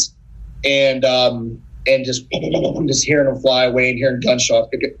seats. And just hearing them fly away and hearing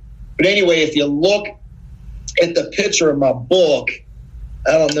gunshots. But anyway, if you look at the picture of my book,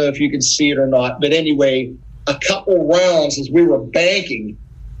 I don't know if you can see it or not, but anyway, a couple rounds as we were banking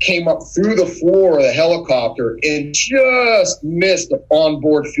came up through the floor of the helicopter and just missed the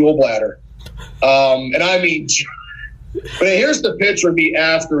onboard fuel bladder. And I mean, but here's the picture of me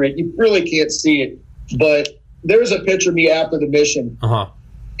after it. You really can't see it, but there's a picture of me after the mission. Uh-huh.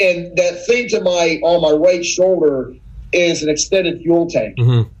 And that thing on my right shoulder is an extended fuel tank.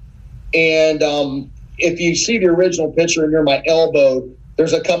 Mm-hmm. And if you see the original picture near my elbow,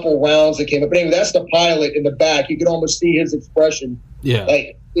 there's a couple rounds that came up. But anyway, that's the pilot in the back. You can almost see his expression. Yeah.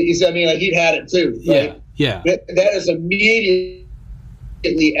 Like he'd had it too. Right? Yeah. That is immediately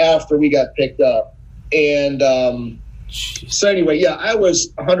after we got picked up. And so anyway, yeah, I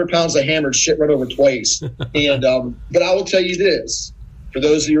was 100 pounds of hammered shit right over twice. And but I will tell you this, for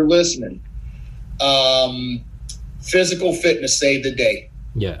those of you who are listening, physical fitness saved the day.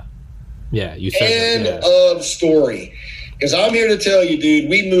 Yeah. Yeah, you said End that, yeah. of story. Because I'm here to tell you, dude,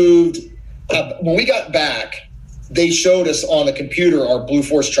 we moved. When we got back, they showed us on the computer our Blue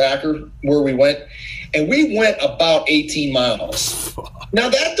Force tracker where we went. And we went about 18 miles. Now,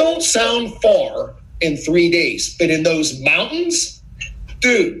 that don't sound far in 3 days. But in those mountains,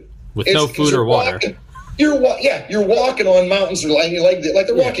 dude. With no food or water. You're walking on mountains like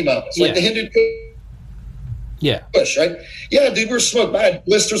the Rocky Mountains, like the Hindu Kush, right? Yeah, dude, we were smoked. I had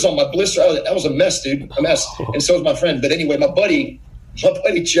blisters on my blister. That was a mess, dude, a mess. And so was my friend. But anyway, my buddy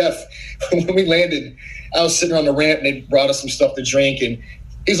Jeff, when we landed, I was sitting on the ramp and they brought us some stuff to drink. And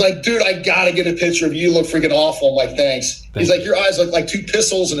he's like, dude, I got to get a picture of you. You look freaking awful. I'm like, thanks. He's like, your eyes look like two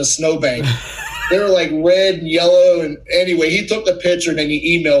pistols in a snowbank. They were like red and yellow. And anyway, he took the picture and then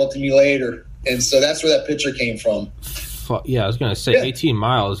he emailed it to me later. And so that's where that picture came from. Yeah, I was going to say 18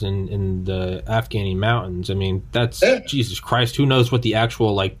 miles in the Afghani mountains. I mean, that's Jesus Christ. Who knows what the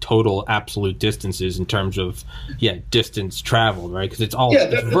actual total absolute distance is in terms of distance traveled, right? Because it's all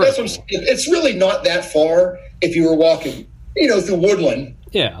it's really not that far if you were walking, through woodland.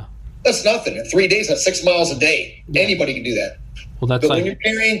 Yeah, that's nothing. In 3 days, that's 6 miles a day. Yeah. Anybody can do that. Well, that's when you're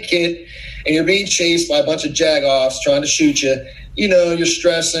carrying kit and you're being chased by a bunch of jagoffs trying to shoot you. You're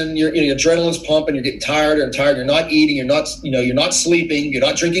stressing, your adrenaline's pumping, you're getting tired, you're not eating, you're not sleeping, you're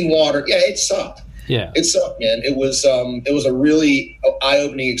not drinking water. Yeah, it sucked. Yeah. It sucked, man. It was a really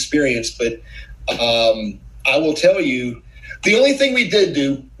eye-opening experience, but I will tell you, the only thing we did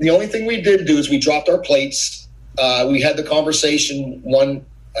do is we dropped our plates. We had the conversation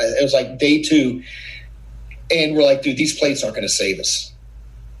it was like day 2, and we're like, dude, these plates aren't going to save us.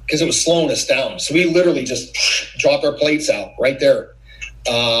 Because it was slowing us down. So we literally just dropped our plates out right there,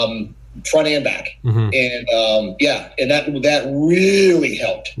 front and back. Mm-hmm. And that really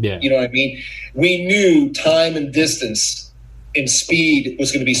helped. Yeah. You know what I mean? We knew time and distance and speed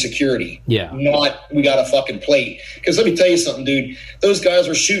was going to be security. Yeah. Not we got a fucking plate. Because let me tell you something, dude. Those guys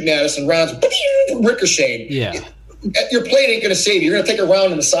were shooting at us and rounds ricocheting. Yeah. Your plate ain't going to save you. You're going to take a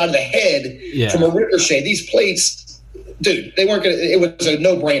round in the side of the head from a ricochet. These plates... Dude, they weren't going to – it was a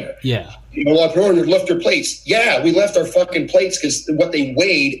no-brainer. Yeah. You left your plates. Yeah, we left our fucking plates because what they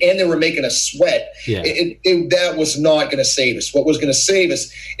weighed and they were making us sweat. Yeah. That was not going to save us. What was going to save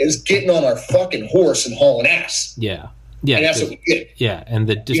us is getting on our fucking horse and hauling ass. Yeah. Yeah. And that's what we did. Yeah, and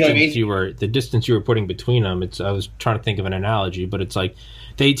the distance the distance you were putting between them, I was trying to think of an analogy, but it's like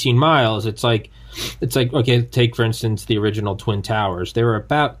the 18 miles, it's like okay, take for instance the original Twin Towers. They were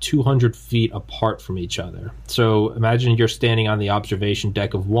about 200 feet apart from each other. So imagine you're standing on the observation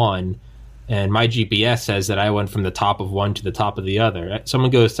deck of one, and my GPS says that I went from the top of one to the top of the other.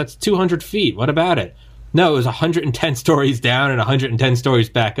 Someone goes, that's 200 feet. What about it? No, it was 110 stories down and 110 stories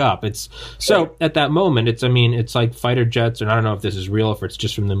back up. So at that moment, it's like fighter jets, and I don't know if this is real, if it's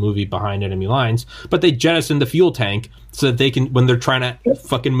just from the movie Behind Enemy Lines, but they jettison the fuel tank so that they can, when they're trying to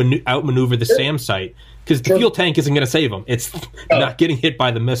fucking outmaneuver the SAM site, because the fuel tank isn't going to save them. It's not getting hit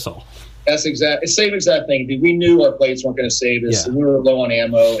by the That's same exact thing, dude. We knew our plates weren't going to save us, and we were low on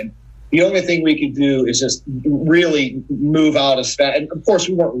ammo, and The only thing we could do is just really move out as fast. And of course,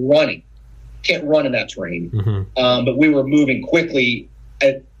 we weren't running. Can't run in that terrain. But we were moving quickly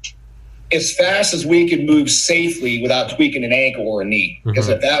as fast as we could move safely without tweaking an ankle or a knee. Because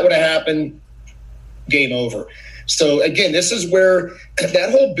if that would have happened, game over. So again, this is where that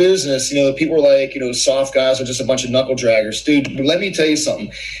whole business, people are like, soft guys are just a bunch of knuckle draggers. Dude, let me tell you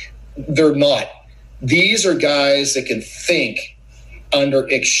something. They're not. These are guys that can think under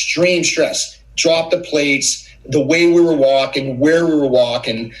extreme stress, drop the plates, the way we were walking, where we were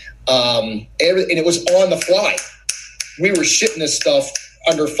walking, and it was on the fly. We were shitting this stuff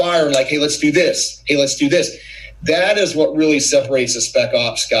under fire and like, hey, let's do this. Hey, let's do this. That is what really separates a spec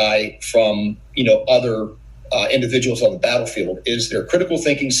ops guy from, other individuals on the battlefield, is their critical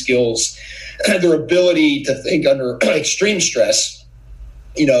thinking skills, their ability to think under extreme stress.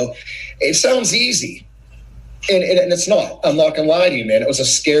 It sounds easy. And it's not. I'm not going to lie to you, man. It was the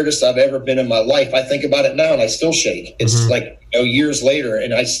scariest I've ever been in my life. I think about it now and I still shake. It's like years later,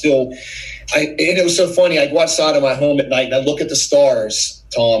 and and it was so funny. I go outside of my home at night and I look at the stars,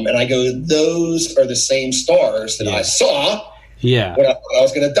 Tom, and I go, those are the same stars that I saw when I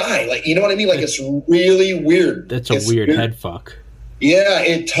was going to die. Like, you know what I mean? Like, it's really weird. That's a weird head fuck. Yeah,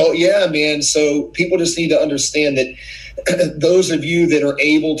 man. So people just need to understand that those of you that are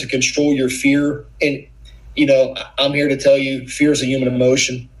able to control your fear, and I'm here to tell you, fear is a human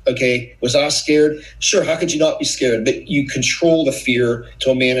emotion. Okay. Was I scared? Sure. How could you not be scared? But you control the fear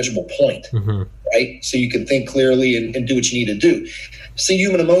to a manageable point, right? So you can think clearly and do what you need to do. It's a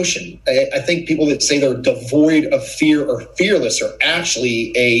human emotion. I think people that say they're devoid of fear or fearless are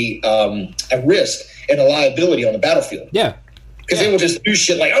actually a risk and a liability on the battlefield. Yeah. Because they will just do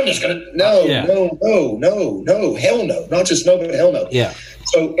shit like, I'm just going to, no, hell no. Not just no, but hell no. Yeah.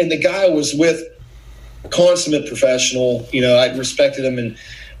 So, and the guy was with consummate professional. I respected him, and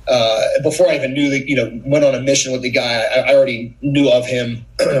before I even knew that, went on a mission with the guy, I already knew of him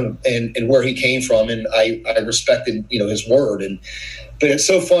and where he came from, and I respected his word. But it's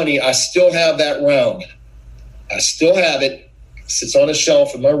so funny. I still have that round. I still have it. It sits on a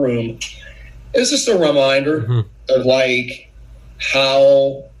shelf in my room. It's just a reminder of like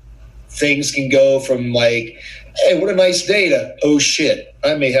how things can go from like, hey, what a nice day, to, oh shit,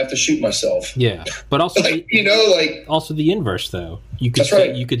 I may have to shoot myself. Yeah, but also also the inverse though. You could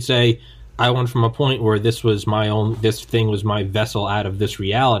That's you could say I went from a point where this thing was my vessel out of this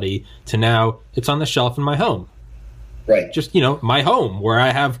reality to now it's on the shelf in my home. Right. Just my home where I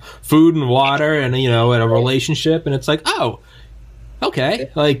have food and water and and a relationship, and it's like, oh, okay,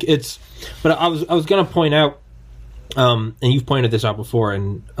 like it's. But I was going to point out, and you've pointed this out before,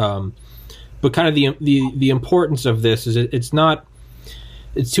 and but kind of the importance of this is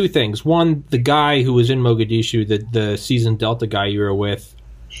it's two things. One, the guy who was in Mogadishu, the seasoned Delta guy you were with,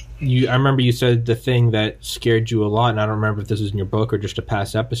 I remember you said the thing that scared you a lot, and I don't remember if this was in your book or just a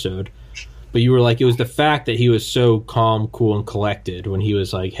past episode, but you were like, it was the fact that he was so calm, cool, and collected when he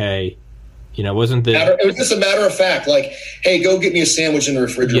was like, hey, wasn't the... It was just a matter of fact, like, hey, go get me a sandwich in the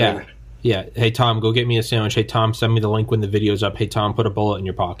refrigerator. Yeah. Hey, Tom, go get me a sandwich. Hey, Tom, send me the link when the video's up. Hey, Tom, put a bullet in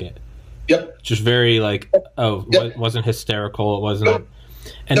your pocket. Yep. Just very like, it wasn't hysterical. It wasn't.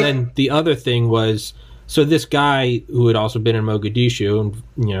 And then the other thing was, so this guy who had also been in Mogadishu,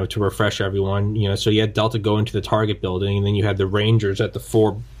 and to refresh everyone, so you had Delta go into the target building, and then you had the Rangers at the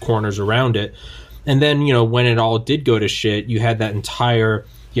four corners around it. And then, when it all did go to shit, you had the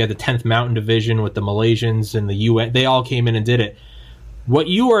 10th Mountain Division with the Malaysians and the UN. They all came in and did it. What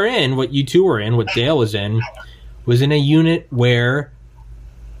you two were in, what Dale was in a unit where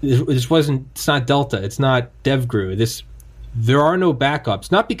it's not Delta, it's not DevGru. There are no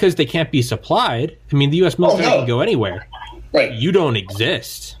backups, not because they can't be supplied. I mean, the U.S. military can go anywhere. Right. You don't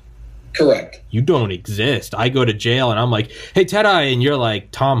exist. Correct. You don't exist. I go to jail and I'm like, hey, Teti, and you're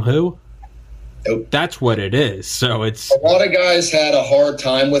like, Tom who? Nope. That's what it is. So it's... A lot of guys had a hard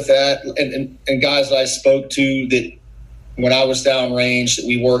time with that, and guys that I spoke to that when I was downrange that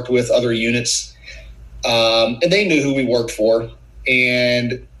we worked with other units, and they knew who we worked for,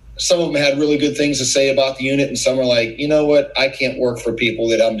 and some of them had really good things to say about the unit, and some are like, you know what, I can't work for people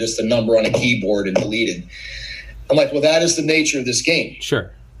that I'm just a number on a keyboard and deleted. I'm like, well, that is the nature of this game.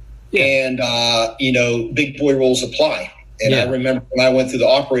 Sure. Yeah. And, big boy rules apply. And I remember when I went through the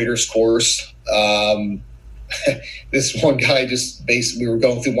operators course, this one guy just basically, we were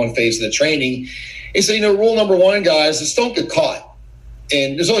going through one phase of the training. He said, rule number one, guys, is don't get caught.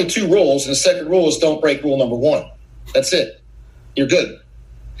 And there's only two rules. And the second rule is don't break rule number one. That's it. You're good.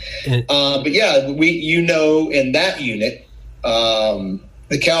 But yeah, in that unit,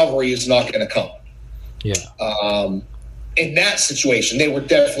 the cavalry is not going to come. Yeah. in that situation, they were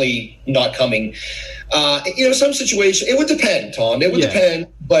definitely not coming. Some situation, it would depend, Tom. It would depend,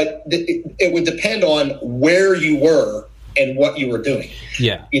 but it would depend on where you were and what you were doing.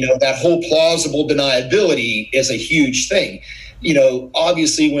 Yeah. That whole plausible deniability is a huge thing.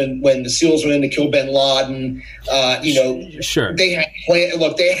 Obviously when the SEALs went in to kill bin Laden, sure. They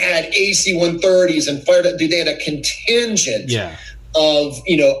had AC-130s and fired up. They had a contingent of,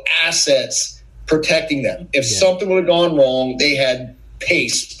 assets protecting them. If something would have gone wrong, they had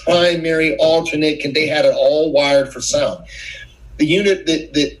PACE, primary, alternate, they had it all wired for sound. The unit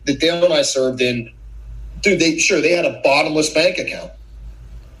that Dale and I served in, dude, they had a bottomless bank account.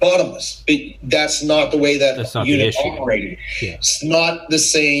 Bottomless. That's not the way that unit operated. Yeah. It's not the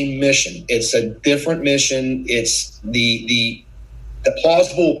same mission. It's a different mission. It's the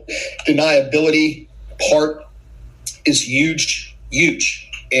plausible deniability part is huge.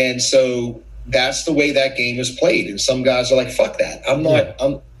 And so that's the way that game is played. And some guys are like, fuck that.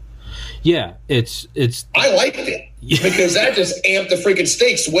 It's I liked it because that just amped the freaking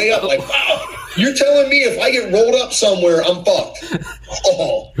stakes way up. Like, wow, you're telling me if I get rolled up somewhere, I'm fucked.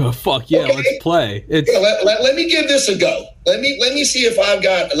 Oh, fuck yeah, okay. Let's play. Let me give this a go. Let me see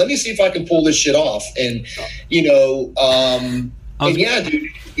if I can pull this shit off. And dude.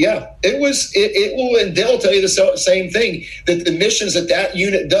 Yeah, it will, and Dale tell you the same thing, that the missions that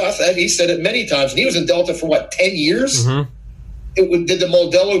unit does, he said it many times, and he was in Delta for 10 years? Mm-hmm. Did the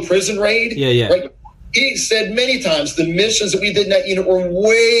Modelo prison raid? Yeah. Right? He said many times the missions that we did in that unit were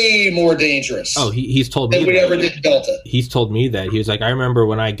way more dangerous. Oh, he's told me than we ever did in Delta. He's told me that. He was like, I remember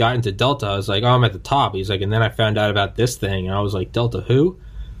when I got into Delta, I was like, oh, I'm at the top. He's like, and then I found out about this thing, and I was like, Delta who?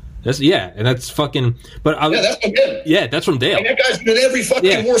 And that's fucking. But that's from him. Yeah, that's from Dale. And that guy's been in every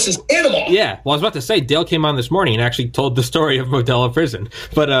fucking horse's animal. Yeah, well, I was about to say Dale came on this morning and actually told the story of Modelo Prison.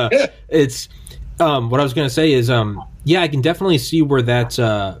 But it's what I was going to say is I can definitely see where that's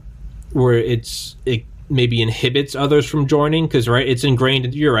where it maybe inhibits others from joining because it's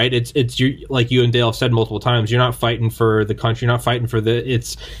ingrained. You're right. It's like you and Dale have said multiple times. You're not fighting for the country. You're not fighting for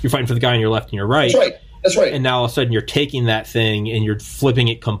you're fighting for the guy on your left and your right. That's right. And now all of a sudden you're taking that thing and you're flipping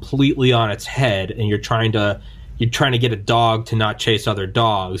it completely on its head, and you're trying to get a dog to not chase other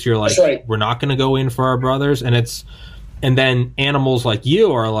dogs. You're like, we're not going to go in for our brothers, and then animals like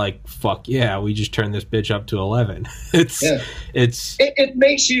you are like, fuck yeah, we just turned this bitch up to 11. It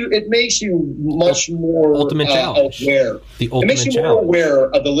makes you much more ultimate challenge. Aware. It makes you more aware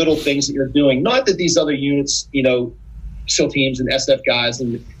of the little things that you're doing. Not that these other units, SEAL teams and SF guys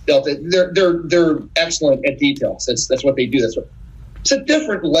and Delta, they're excellent at details. That's what they do. It's a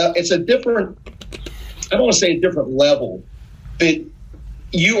different level. It's a different. I don't want to say a different level, but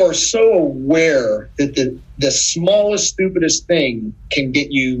you are so aware that the smallest, stupidest thing can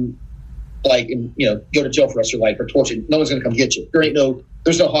get you, go to jail for the rest of your life or torture. No one's going to come get you.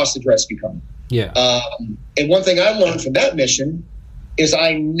 There's no hostage rescue coming. Yeah. And one thing I learned from that mission is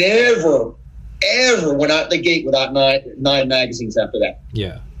I never ever went out the gate without nine magazines after that.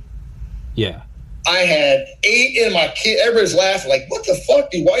 Yeah. I had 8 in my kit. Everybody's laughing like, what the fuck,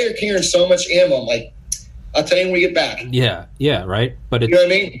 dude? Why are you carrying so much ammo? I'm like, I'll tell you when we get back. Yeah, right. But you know what I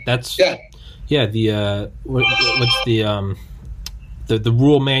mean? That's the what's the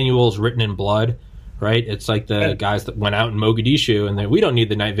rule manuals written in blood, right? It's like the guys that went out in Mogadishu and we don't need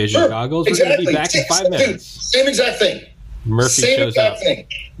the night vision goggles. We're going to be back in 5 minutes. Same exact thing. Murphy Same shows exact up. thing.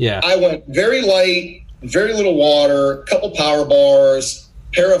 Yeah. I went very light, very little water, couple power bars,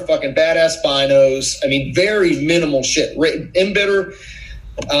 pair of fucking badass binos. I mean, very minimal shit. Embedder.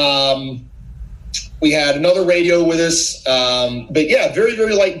 We had another radio with us. But yeah, very,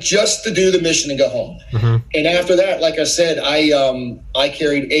 very light just to do the mission and go home. Mm-hmm. And after that, like I said, I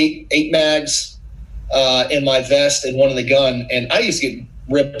carried eight mags in my vest and one in the gun. And I used to get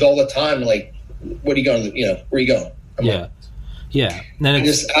ripped all the time. Like, what are you going to, where are you going? Yeah. Then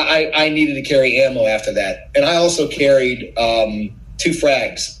I needed to carry ammo after that. And I also carried 2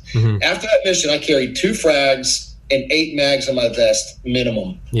 frags. Mm-hmm. After that mission, I carried 2 frags and 8 mags on my vest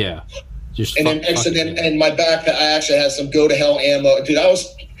minimum. Yeah. And my backpack, I actually had some go to hell ammo. Dude,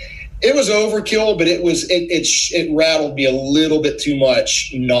 it was overkill, but it rattled me a little bit too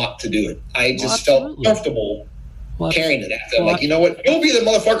much not to do it. I just felt comfortable carrying it after. I'm like, you know what? You'll be the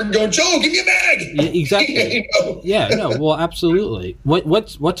motherfucker going, Joe, give me a bag. Yeah, exactly. Yeah, no, well, absolutely.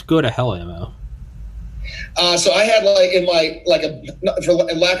 What's go to hell ammo? So I had for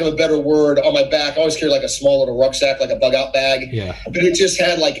lack of a better word, on my back, I always carried like a small little rucksack, like a bug out bag. Yeah. But it just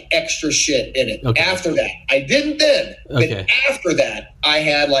had like extra shit in it. Okay. After that, I didn't then. Okay. But after that, I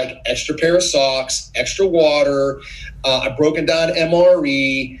had like extra pair of socks, extra water. I broken down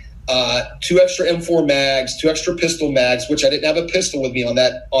MRE. 2 extra M4 mags, 2 extra pistol mags, which I didn't have a pistol with me on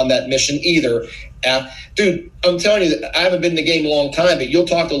that mission either. Dude, I'm telling you, I haven't been in the game a long time, but you'll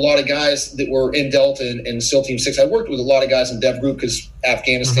talk to a lot of guys that were in Delta and SEAL Team 6. I worked with a lot of guys in Dev Group because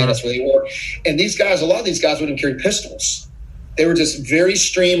Afghanistan, that's where they were. And these guys, a lot of these guys wouldn't carry pistols. They were just very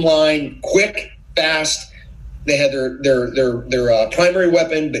streamlined, quick, fast. They had their primary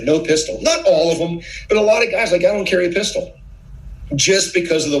weapon, but no pistol. Not all of them, but a lot of guys like, I don't carry a pistol just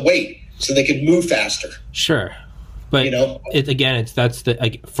because of the weight, so they could move faster. Sure. But that's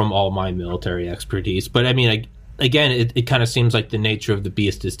from all my military expertise. But I mean, it kind of seems like the nature of the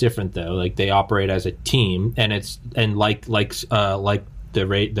beast is different, though. Like they operate as a team, and like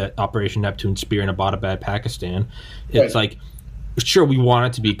the Operation Neptune Spear in Abbottabad, Pakistan. It's like, sure, we want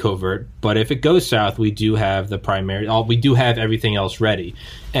it to be covert, but if it goes south, we do have we do have everything else ready,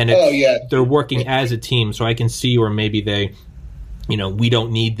 and they're working as a team. So I can see where maybe they, we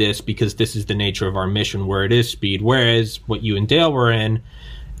don't need this because this is the nature of our mission where it is speed. Whereas what you and Dale were in,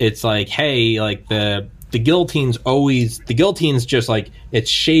 it's like, hey, like the guillotine's just like, it's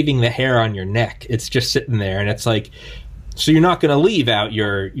shaving the hair on your neck. It's just sitting there, and it's like, so you're not going to leave out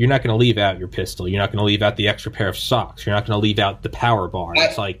your pistol. You're not going to leave out the extra pair of socks. You're not going to leave out the power bar.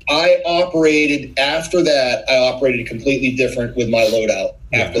 It's like I operated completely different with my loadout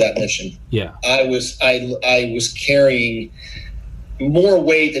after that mission. Yeah, I was carrying more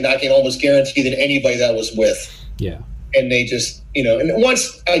weight than I can almost guarantee than anybody that I was with. Yeah. And they just, and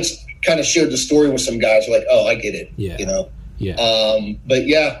once I kind of shared the story with some guys, like, oh, I get it. Yeah. Yeah. But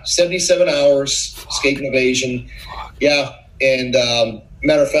yeah, 77 hours, escape and evasion. Yeah. And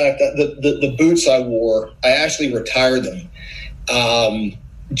matter of fact, the boots I wore, I actually retired them.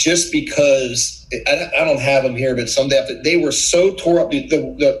 Just because I don't have them here, but someday they were so tore up.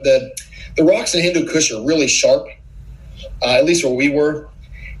 The rocks in Hindu Kush are really sharp. At least where we were,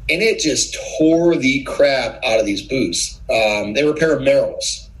 and it just tore the crap out of these boots. They were a pair of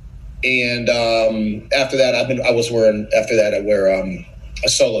Merrills, and after that, I wear a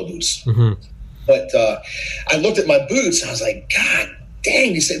Solo boots. Mm-hmm. But I looked at my boots, and I was like, God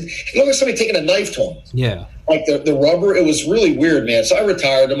dang! He said, it looked like somebody taking a knife to them. Yeah, like the rubber. It was really weird, man. So I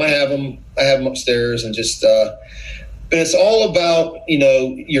retired them. I have them upstairs, and just. But it's all about,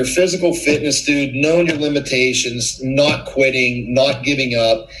 your physical fitness, dude, knowing your limitations, not quitting, not giving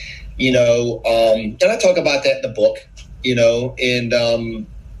up, and I talk about that in the book,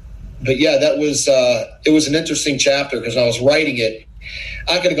 but yeah, that was, it was an interesting chapter because I was writing it.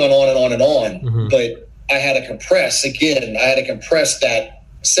 I could have gone on and on and on, but I had to compress that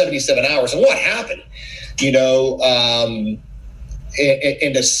 77 hours. And what happened,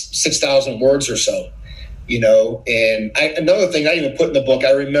 into 6,000 words or so. And another thing I even put in the book,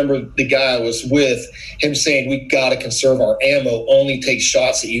 I remember the guy I was with, him saying, we got to conserve our ammo, only take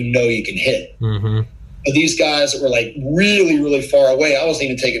shots that you can hit. Mm-hmm. But these guys that were like really, really far away, I wasn't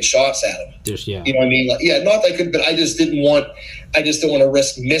even taking shots at them. You know what I mean? Like, not that I could, but I just didn't want to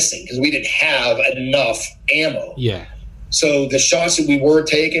risk missing because we didn't have enough ammo. Yeah. So the shots that we were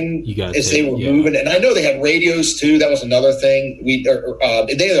taking they were moving, and I know they had radios too. That was another thing. They had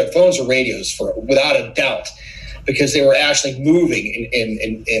their phones or radios without a doubt, because they were actually moving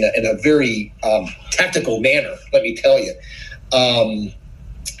in a very tactical manner. Let me tell you. And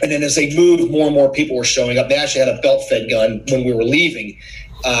then as they moved, more and more people were showing up. They actually had a belt-fed gun when we were leaving.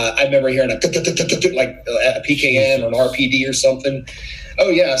 I remember hearing like a PKM or an RPD or something. Oh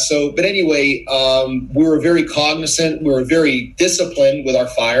yeah. So, but anyway, we were very cognizant. We were very disciplined with our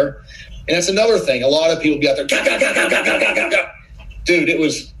fire, and that's another thing. A lot of people be out there, gah, gah, gah, gah, gah, gah, gah, gah. Dude, it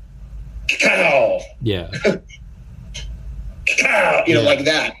was cow. Yeah. Cow. Like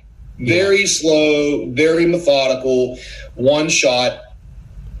that. Very slow, very methodical. One shot.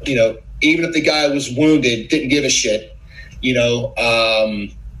 Even if the guy was wounded, didn't give a shit. But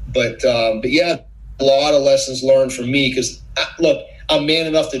yeah, a lot of lessons learned from me because look. I'm man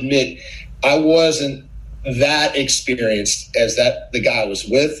enough to admit I wasn't that experienced as the guy I was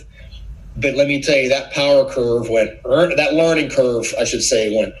with. But let me tell you, that that learning curve, I should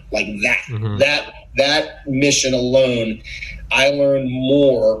say, went like that. Mm-hmm. That mission alone, I learned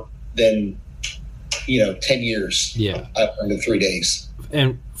more than, 10 years. Yeah. I learned in 3 days.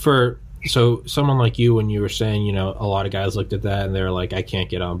 And so someone like you, when you were saying, a lot of guys looked at that and they're like, I can't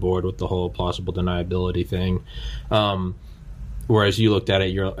get on board with the whole plausible deniability thing. Whereas you looked at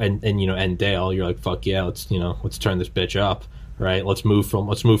it, and Dale, you're like, fuck yeah, let's turn this bitch up, right? Let's move from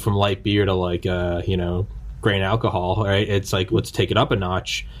light beer to like, grain alcohol, right? It's like, let's take it up a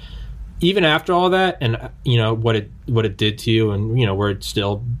notch. Even after all that, and what it did to you, and we're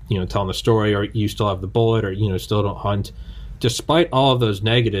still telling the story, or you still have the bullet, or still don't hunt. despite all of those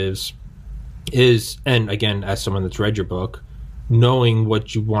negatives, and again, as someone that's read your book, knowing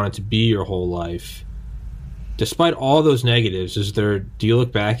what you want it to be your whole life, despite all those negatives, do you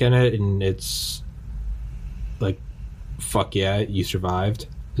look back at it and it's like, fuck yeah, you survived?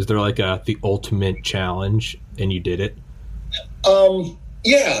 Is there like the ultimate challenge and you did it?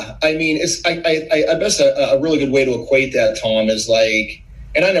 Yeah, I mean, I guess a really good way to equate that, Tom, is like,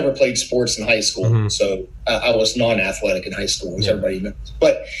 and I never played sports in high school, so I was non-athletic in high school, as everybody knows.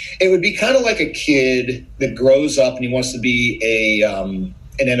 But it would be kind of like a kid that grows up and he wants to be an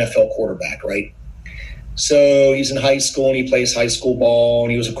NFL quarterback, right? So he's in high school and he plays high school ball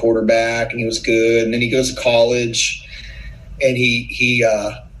and he was a quarterback and he was good. And then he goes to college and he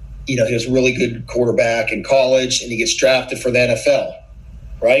was a really good quarterback in college and he gets drafted for the NFL,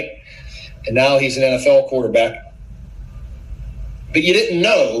 right? And now he's an NFL quarterback. But you didn't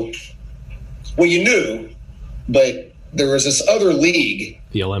know. Well, you knew, but there was this other league.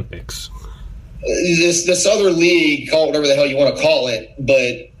 The Olympics. This other league, call it whatever the hell you want to call it,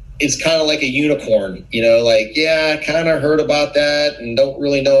 but it's kind of like a unicorn, like, yeah, I kind of heard about that and don't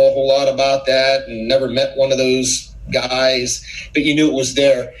really know a whole lot about that and never met one of those guys, but you knew it was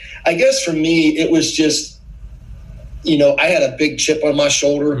there. I guess for me, it was just, I had a big chip on my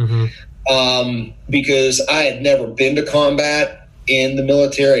shoulder because I had never been to combat in the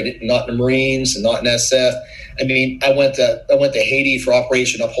military, not in the Marines and not in SF. I mean, I went to Haiti for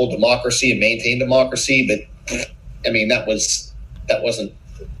Operation Uphold Democracy and Maintain Democracy, but I mean, that wasn't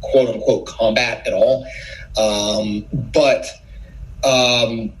quote unquote combat at all. But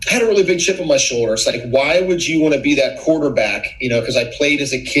I had a really big chip on my shoulder. It's like, why would you want to be that quarterback? Because I played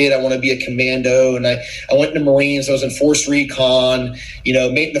as a kid. I want to be a commando. And I went into Marines. I was in Force Recon,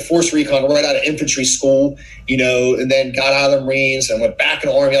 made the Force Recon right out of infantry school, and then got out of the Marines and went back in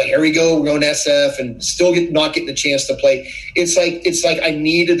the Army. Like, here we go. We're going to SF and still not getting the chance to play. It's like I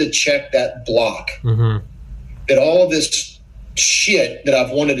needed to check that block. That all of this shit that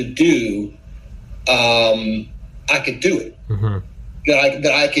I've wanted to do, I could do it.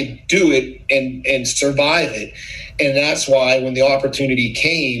 That I could do it and survive it. And that's why when the opportunity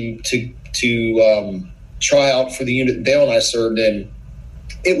came to try out for the unit that Dale and I served in,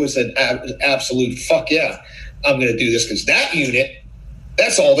 it was an absolute fuck yeah, I'm going to do this, because that unit,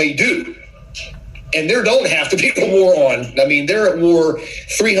 that's all they do. And there don't have to be a war on. I mean, they're at war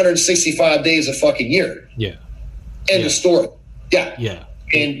 365 days a fucking year. Yeah. End of story. Yeah. Yeah.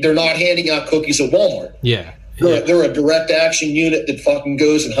 And they're not handing out cookies at Walmart. Yeah. They're a direct action unit that fucking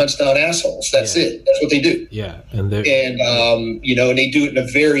goes and hunts down assholes. That's it. That's what they do. Yeah. And they do it in a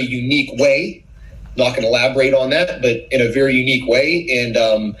very unique way. Not going to elaborate on that, but in a very unique way. And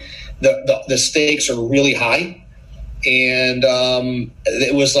the stakes are really high. And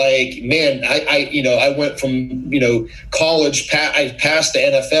it was like, man, I went from, college, I passed the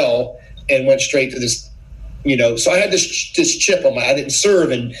NFL and went straight to this, so I had this chip on I didn't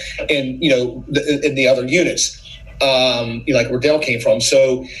serve in the other units, like where Dale came from.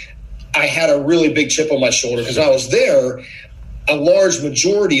 So I had a really big chip on my shoulder because I was there. A large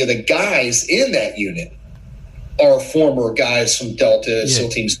majority of the guys in that unit are former guys from Delta, SEAL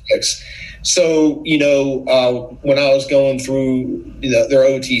Team 6. So, when I was going through their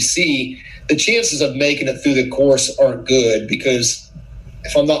OTC, the chances of making it through the course aren't good because,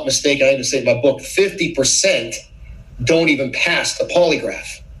 if I'm not mistaken, I even say in my book, 50% don't even pass the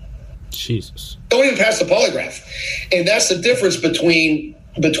polygraph. Jesus. Don't even pass the polygraph. And that's the difference between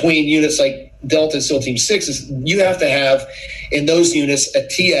units like Delta and SEAL Team 6 is you have to have in those units a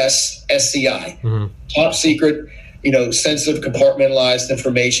TS SCI, top secret, sensitive compartmentalized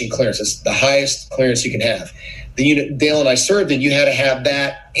information clearance. It's the highest clearance you can have. The unit Dale and I served in, you had to have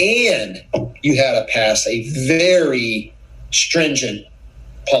that, and you had to pass a very stringent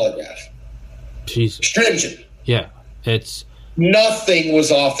polygraph. Jesus. Stringent. Yeah. It's nothing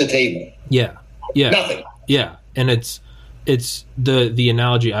was off the table. Yeah. Yeah. Nothing. Yeah. And it's the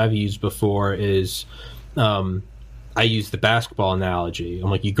analogy I've used before is I use the basketball analogy. I'm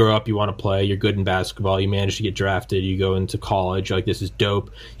like, you grow up, you want to play, you're good in basketball, you manage to get drafted, you go into college, you're like, this is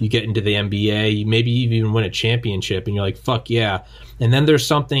dope. You get into the NBA, maybe you even win a championship, and you're like, fuck yeah. And then there's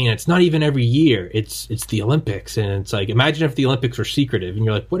something, and it's not even every year, it's the Olympics, and it's like, imagine if the Olympics were secretive, and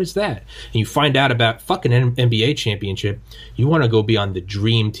you're like, what is that? And you find out about fucking NBA championship, you want to go be on the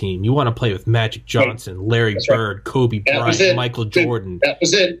dream team, you want to play with Magic Johnson, Larry Bird, Kobe Bryant, Michael Jordan. That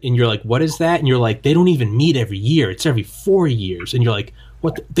was it. And you're like, what is that? And you're like, they don't even meet every year, it's every 4 years. And you're like,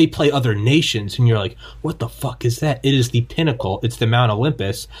 what? They play other nations, and you're like, what the fuck is that? It is the pinnacle, it's the Mount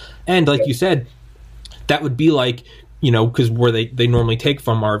Olympus. And like you said, that would be like, because where they normally take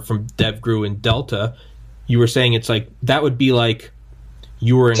from Dev Grew and Delta, you were saying it's like that would be like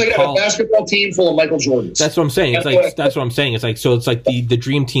you were in college. A basketball team full of Michael Jordans. That's what I'm saying. It's like that's what I'm saying. It's like so. It's like the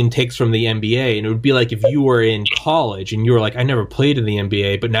dream team takes from the NBA, and it would be like if you were in college and you were like, I never played in the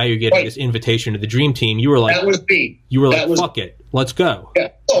NBA, but now you're getting this invitation to the dream team. You were like, that was me. You were like, fuck it, let's go. Yeah.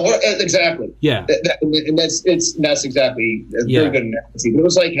 Oh, exactly. Yeah. And that's exactly a very good analogy. But it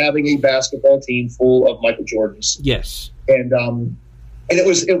was like having a basketball team full of Michael Jordans. Yes. And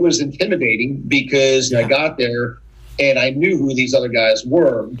it was intimidating because I got there. And I knew who these other guys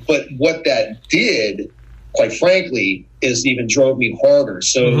were. But what that did, quite frankly, is even drove me harder.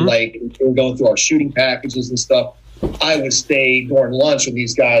 So, like, we were going through our shooting packages and stuff. I would stay during lunch when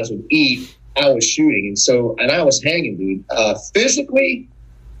these guys would eat. I was shooting. And I was hanging, dude. Physically,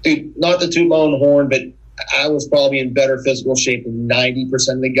 dude, not to toot my own horn, but I was probably in better physical shape than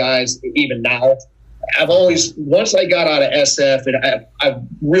 90% of the guys, even now. I've always, once I got out of SF, and I've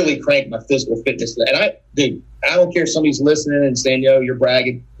really cranked my physical fitness. And I don't care if somebody's listening and saying, yo, you're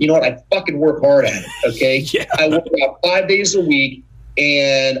bragging. You know what? I fucking work hard at it, okay? Yeah. I work out 5 days a week,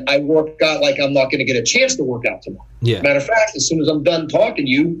 and I work out like I'm not going to get a chance to work out tomorrow. Yeah. Matter of fact, as soon as I'm done talking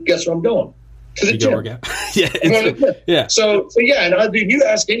to you, guess where I'm going? To the gym. Work out. Yeah. So yeah, and dude, you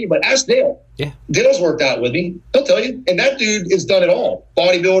ask anybody, ask Dale. Yeah. Dale's worked out with me. He'll tell you. And that dude has done it all.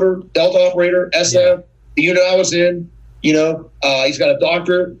 Bodybuilder, Delta operator, SF, the unit I was in, he's got a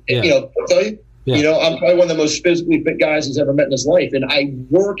doctorate, he'll tell you. Yeah. I'm probably one of the most physically fit guys he's ever met in his life. And I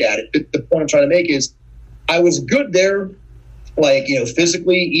work at it. The point I'm trying to make is I was good there, like,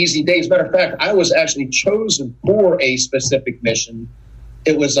 physically, easy days. Matter of fact, I was actually chosen for a specific mission.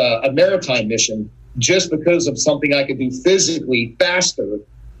 It was a maritime mission just because of something I could do physically faster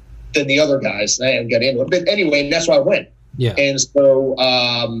than the other guys. I didn't get into it. But anyway, that's why I went. Yeah. And so,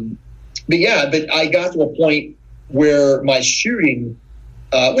 but I got to a point where my shooting,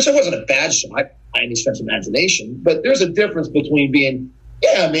 which I wasn't a bad shot, I had any stretch of imagination, but there's a difference between being,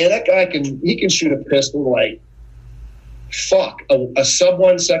 that guy he can shoot a pistol like, fuck, a sub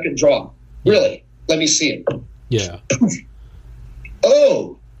 1 second draw. Really? Let me see it. Yeah.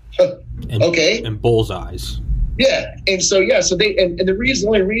 Oh, okay. And bullseyes. Yeah. And so they, and the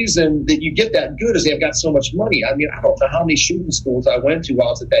only reason that you get that good is they've got so much money. I mean, I don't know how many shooting schools I went to while I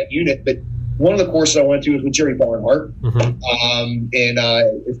was at that unit, but one of the courses I went to was with Jerry Barnhart. And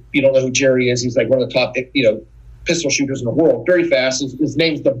if you don't know who Jerry is, he's like one of the top, pistol shooters in the world. Very fast. His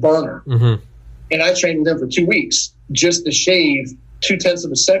name's The Burner. And I trained with him for 2 weeks just to shave 0.2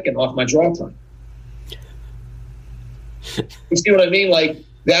 of a second off my draw time. You see what I mean? Like,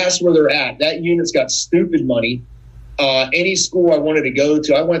 that's where they're at. That unit's got stupid money. Any school I wanted to go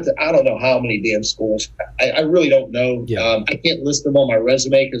to, I went to, I don't know how many damn schools. I really don't know. Yeah. I can't list them on my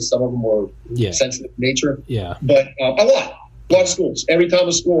resume because some of them were sensitive in nature. Yeah. But a lot of schools. Every time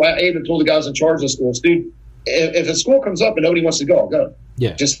a school, I even told the guys in charge of schools, dude, if a school comes up and nobody wants to go, I'll go.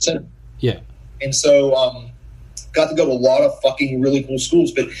 Yeah. Just send them. Yeah. And so, got to go to a lot of fucking really cool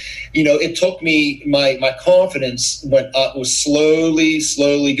schools, but it took me, my confidence went up, was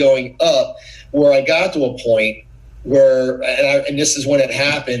slowly going up, where I got to a point where, and this is when it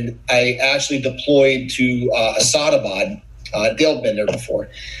happened, I actually deployed to Asadabad. Dale had been there before.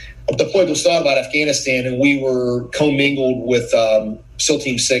 Deployed to Asadabad, Afghanistan, and we were commingled with SEAL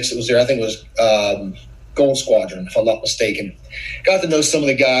Team 6. It was there, I think it was Gold Squadron, if I'm not mistaken. Got to know some of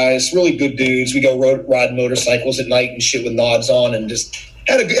the guys, really good dudes. We go ride motorcycles at night and shit with nods on, and just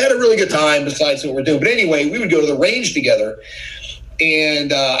had a really good time besides what we're doing. But anyway, we would go to the range together,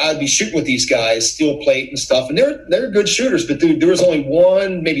 and I'd be shooting with these guys, steel plate and stuff. And they're good shooters, but dude, there was only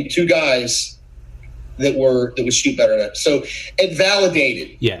one, maybe two guys that would shoot better than that. So it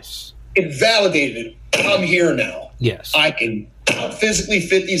validated. Yes. It validated. I'm here now. Yes. I can physically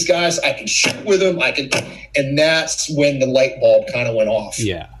fit these guys. I can shoot with them. And that's when the light bulb kind of went off.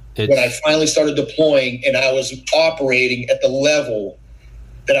 Yeah. When I finally started deploying and I was operating at the level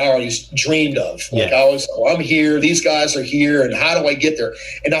that I always dreamed of. Like I'm here, these guys are here, and how do I get there?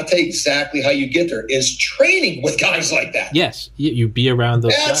 And I'll tell you exactly how you get there is training with guys like that. Yes. You be around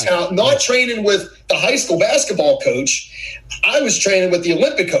those That's guys. how, not training with the high school basketball coach. I was training with the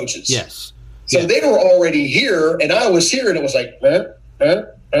Olympic coaches. Yes. So they were already here, and I was here, and it was like,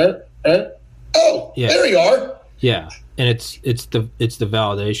 oh, there you are. Yeah, and it's the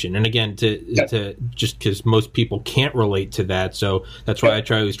validation, and again, to just because most people can't relate to that, so that's why I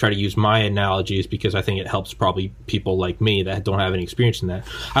always try to use my analogies, because I think it helps probably people like me that don't have any experience in that.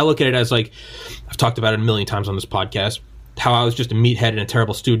 I look at it as like, I've talked about it a million times on this podcast. how I was just a meathead and a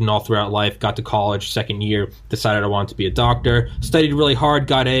terrible student all throughout life. Got to college, second year, decided I wanted to be a doctor. Studied really hard,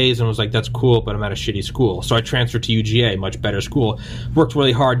 got A's, and was like, that's cool, but I'm at a shitty school. So I transferred to UGA, much better school. Worked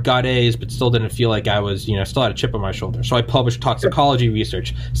really hard, got A's, but still didn't feel like I was, still had a chip on my shoulder. So I published toxicology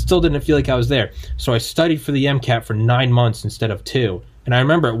research. Still didn't feel like I was there. So I studied for the MCAT for 9 months instead of 2. And I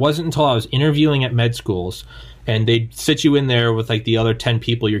remember it wasn't until I was interviewing at med schools, and they'd sit you in there with like the other 10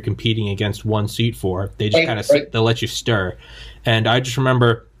 people you're competing against one seat for. They just they'll let you stir. And I just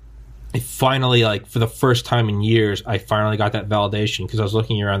remember I finally, like, for the first time in years, I finally got that validation, because I was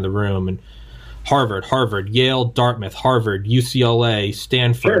looking around the room, and Harvard, Yale, Dartmouth, Harvard, UCLA,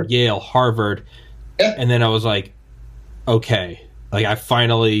 Stanford, Yale, Harvard. Yeah. And then I was like, okay, like I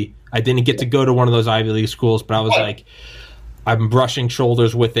didn't get to go to one of those Ivy League schools, but I was like, I'm brushing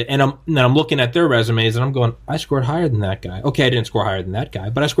shoulders with it, and I'm looking at their resumes, and I'm going, I scored higher than that guy. Okay, I didn't score higher than that guy,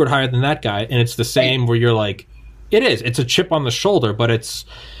 but I scored higher than that guy, and it's the same where you're like, it's a chip on the shoulder, but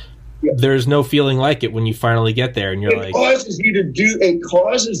there's no feeling like it when you finally get there, and you're it causes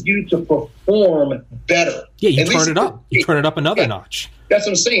you to perform better. Yeah, you turn it up. You turn it up another notch. That's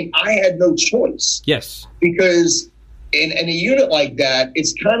what I'm saying. I had no choice. Yes. Because in a unit like that,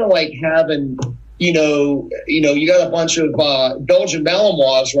 it's kind of like having, you got a bunch of Belgian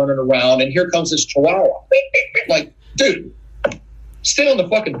Malinois running around, and here comes this Chihuahua. Like, dude, stay on the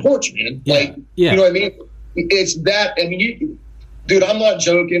fucking porch, man. Yeah. Like, you know what I mean? It's that. I mean, dude, I'm not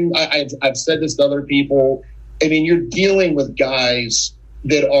joking. I've said this to other people. I mean, you're dealing with guys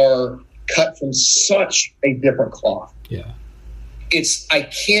that are cut from such a different cloth. Yeah. I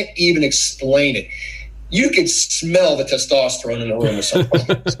can't even explain it. You could smell the testosterone in the room or something.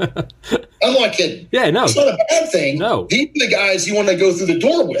 I'm not kidding. Yeah, no. It's not a bad thing. No. These are the guys you want to go through the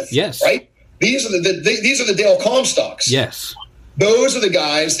door with. Yes. Right? These are the Dale Comstocks. Yes. Those are the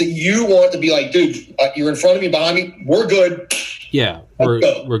guys that you want to be like, dude, you're in front of me, behind me. We're good. Yeah.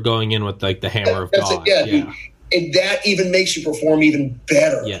 We're going in with like the hammer of God. Yeah. Dude. And that even makes you perform even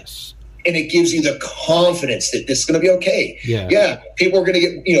better. Yes. And it gives you the confidence that this is going to be okay. Yeah. People are going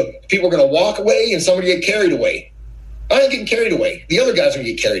to people are going to walk away, and somebody get carried away. I ain't getting carried away. The other guys are going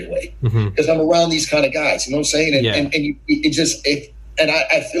to get carried away because I'm around these kind of guys. You know what I'm saying? And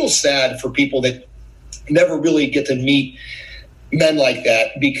I feel sad for people that never really get to meet men like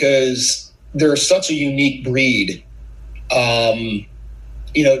that, because they're such a unique breed. Truly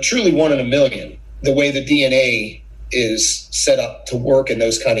one in a million. The way the DNA is set up to work in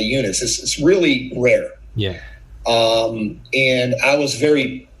those kind of units, it's really rare. Yeah. And I was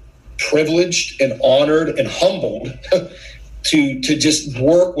very privileged and honored and humbled to just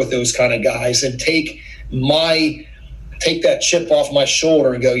work with those kind of guys and take that chip off my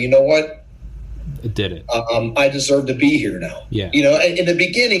shoulder and go, you know what? It did it. I deserve to be here now. Yeah. In the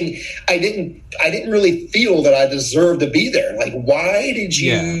beginning, I didn't really feel that I deserved to be there. Like, why did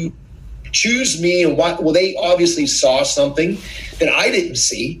you choose me? And why? Well, they obviously saw something that I didn't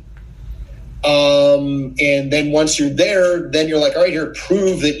see. And then once you're there, then you're like, all right, here,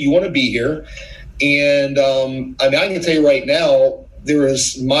 prove that you want to be here. And I can tell you right now,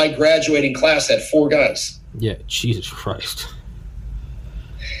 my graduating class had 4 guys. Yeah, Jesus Christ.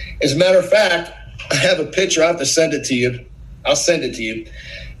 As a matter of fact, I have a picture. I have to send it to you. I'll send it to you.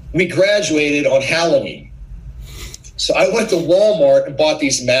 We graduated on Halloween. So I went to Walmart and bought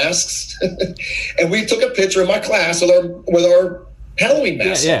these masks, and we took a picture in my class with our Halloween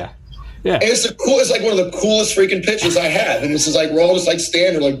masks. Yeah. And it's like one of the coolest freaking pictures I had. And this is like, we're all just like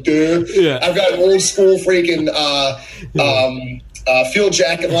standing like, dude. Yeah. I've got an old school freaking field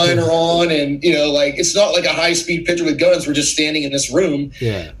jacket liner on, and it's not like a high speed picture with guns. We're just standing in this room.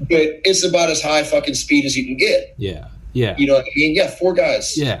 Yeah. But it's about as high fucking speed as you can get. Yeah. Yeah. You know what I mean? Yeah, 4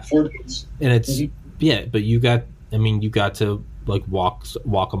 guys. Yeah. 4 dudes. And it's but you got to like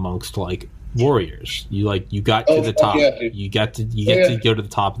walk amongst like warriors. You got to the top. Yeah, you get to go to the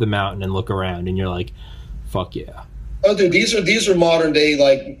top of the mountain and look around, and you're like, fuck yeah. Oh, dude, these are modern day,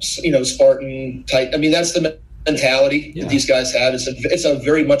 like, Spartan type. I mean, that's the mentality that these guys have. It's a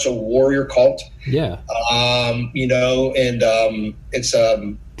very much a warrior cult. Yeah. It's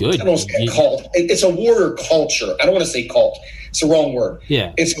good. I don't want to say a cult. It's a warrior culture. I don't want to say cult. It's the wrong word.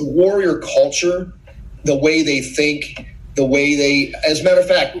 Yeah. It's a warrior culture. The way they think. The way they, as a matter of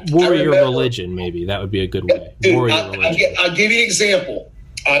fact, warrior religion, maybe that would be a good way. Dude, warrior religion. I'll give you an example.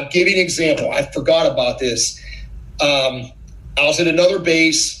 I forgot about this. I was at another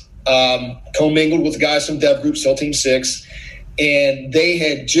base, commingled with guys from Dev Group, SEAL Team 6, and they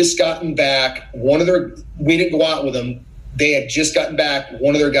had just gotten back. We didn't go out with them. They had just gotten back.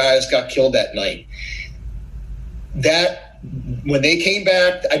 One of their guys got killed that night. When they came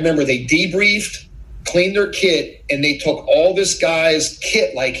back, I remember they debriefed. cleaned their kit, and they took all this guy's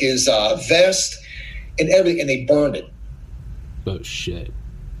kit, like his vest and everything, and they burned it. Oh, shit.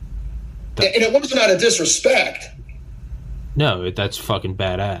 And it wasn't out of disrespect. No, that's fucking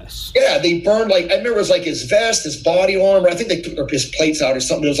badass. Yeah, they burned, like, I remember it was like his vest, his body armor. I think they took his plates out or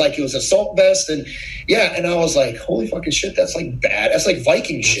something. It was assault vest. And yeah, and I was like, holy fucking shit, that's like bad. That's like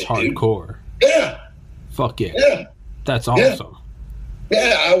Viking shit, dude. Hardcore. Yeah. Fuck yeah. Yeah. That's awesome.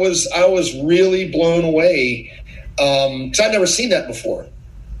 Yeah, I was really blown away because I'd never seen that before.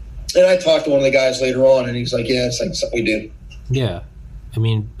 And I talked to one of the guys later on, and he's like, yeah, it's like something we do. Yeah. I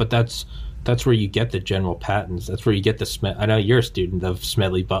mean, but that's where you get the General Pattons. That's where you get the I know you're a student of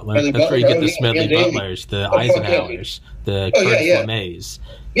Smedley Butler. That's where you get the Smedley Butlers, the Eisenhowers, the Curtis LeMays.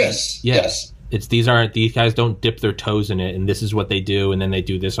 Yes. These guys don't dip their toes in it, and this is what they do, and then they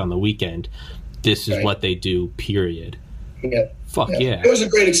do this on the weekend. This is what they do, period. Yeah. Fuck yeah. It was a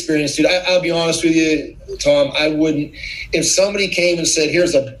great experience, dude. I'll be honest with you, Tom. I wouldn't, if somebody came and said,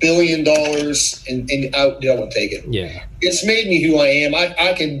 here's $1 billion, and I wouldn't take it. Yeah. It's made me who I am.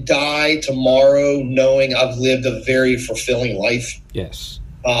 I can die tomorrow knowing I've lived a very fulfilling life. Yes.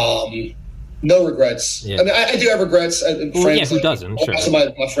 No regrets. Yeah. I mean, I do have regrets. Who doesn't? Sure. Also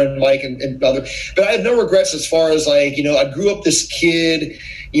my friend Mike and other, but I have no regrets as far as like, I grew up this kid,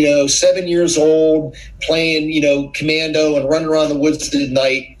 7 years old, playing, commando and running around the woods at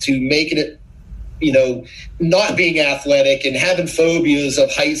night to making it, not being athletic and having phobias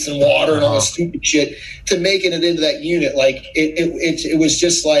of heights and water and all this stupid shit to making it into that unit. Like it was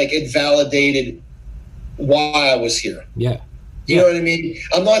just like it validated why I was here. Yeah. You know what I mean?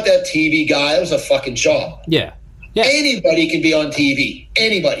 I'm not that TV guy. That was a fucking job. Yeah. Anybody can be on TV.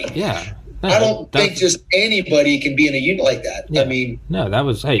 Anybody. Yeah. No, I don't think just anybody can be in a unit like that. Yeah. I mean, no, that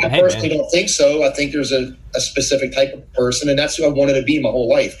was. I personally don't think so. I think there's a specific type of person, and that's who I wanted to be my whole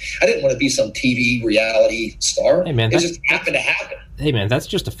life. I didn't want to be some TV reality star. Hey man, it just happened to happen. Hey man, that's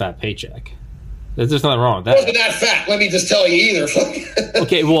just a fat paycheck. There's nothing wrong with that. It wasn't that fat. Let me just tell you either.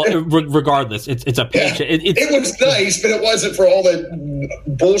 Okay, well, regardless, it's a paycheck. Yeah, it was nice, but it wasn't for all the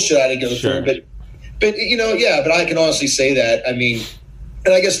bullshit I had to go through. But but I can honestly say that. I mean,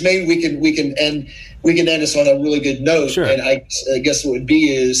 and I guess maybe we can end this on a really good note. Sure. And I guess what would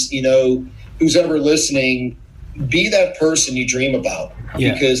be is, who's ever listening, be that person you dream about.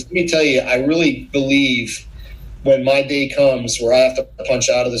 Yeah. Because let me tell you, I really believe when my day comes where I have to punch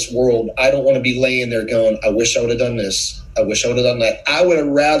out of this world, I don't want to be laying there going, I wish I would have done this. I wish I would have done that. I would have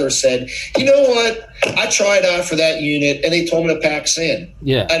rather said, you know what? I tried out for that unit and they told me to pack sand.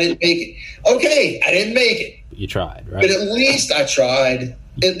 Yeah. I didn't make it. Okay, I didn't make it. You tried, right? But at least I tried.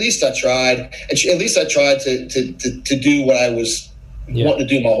 At least I tried. And at least I tried to do what I was wanting to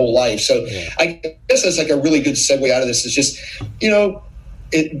do my whole life. So I guess that's like a really good segue out of this. Is just,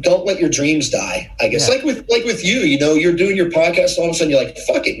 don't let your dreams die. I guess like with you, you're doing your podcast. All of a sudden, you're like,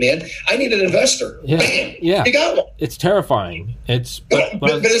 "Fuck it, man! I need an investor." Yeah, Bam! Yeah, you got one. It's terrifying. But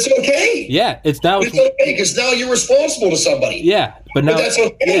it's okay. Yeah, it's okay because now you're responsible to somebody. Yeah, but that's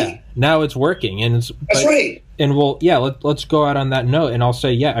okay. Yeah, now it's working, and that's right. And let's go out on that note. And I'll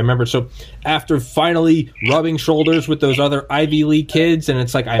say, I remember. So after finally rubbing shoulders with those other Ivy League kids, and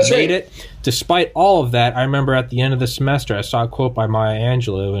it's like I made it. Despite all of that, I remember at the end of the semester, I saw a quote by Maya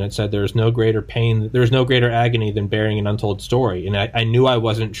Angelou, and it said, "There's no greater pain, there's no greater agony than bearing an untold story." And I knew I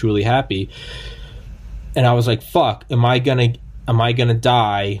wasn't truly happy, and I was like, "Fuck, am I gonna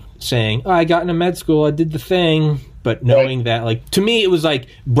die saying, oh, I got into med school, I did the thing." But knowing that, like, to me, it was like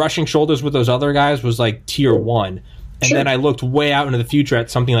brushing shoulders with those other guys was like tier one. And then I looked way out into the future at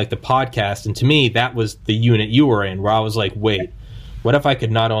something like the podcast. And to me, that was the unit you were in, where I was like, wait, what if I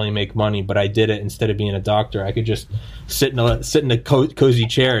could not only make money, but I did it instead of being a doctor? I could just sit in a cozy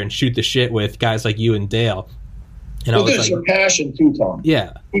chair and shoot the shit with guys like you and Dale. And it's your passion too, Tom.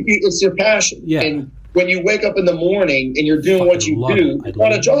 Yeah. It's your passion. Yeah. And when you wake up in the morning and you're doing what you do, it's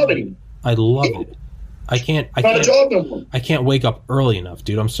not a job anymore. I love it. I can't wake up early enough,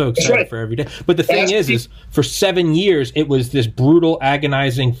 dude. I'm so excited for every day. But the thing is for 7 years, it was this brutal,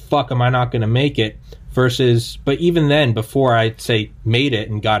 agonizing, fuck, am I not going to make it? But even then, before I say made it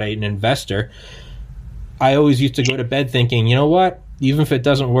and got an investor, I always used to go to bed thinking, you know what? Even if it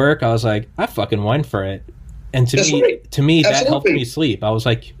doesn't work, I was like, I fucking went for it. And to me, that helped me sleep. I was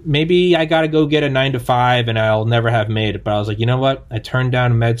like, maybe I got to go get a 9-to-5 and I'll never have made it. But I was like, you know what? I turned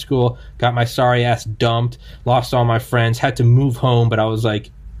down med school, got my sorry ass dumped, lost all my friends, had to move home. But I was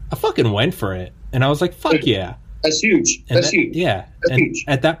like, I fucking went for it. And I was like, fuck yeah. That's huge. That's huge. Yeah. That's huge.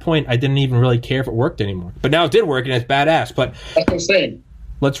 At that point, I didn't even really care if it worked anymore. But now it did work and it's badass. But that's what I'm saying.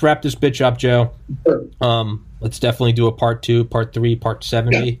 Let's wrap this bitch up, Joe. Sure. Let's definitely do a part 2, part 3, part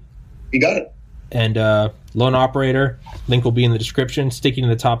 70. Yeah. You got it. and Lone Operator. Link will be in the description. Sticking to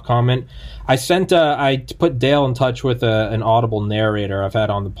the top comment. I put Dale in touch with an Audible narrator I've had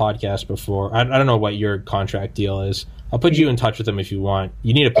on the podcast before. I don't know what your contract deal is. I'll put you in touch with him if you want.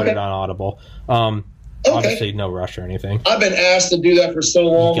 You need to put it on Audible. Obviously, no rush or anything. I've been asked to do that for so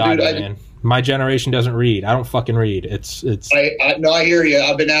long, dude. Man. My generation doesn't read. I don't fucking read. It's. I hear you.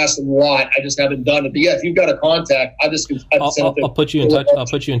 I've been asked a lot. I just haven't done it. But yeah, if you've got a contact, I'll put you in touch. I'll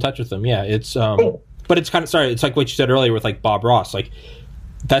put you in touch with them. Yeah, it's cool. But it's kind of it's like what you said earlier with like Bob Ross. Like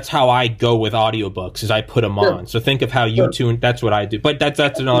that's how I go with audiobooks is I put them on. So think of how you tune. That's what I do. But that's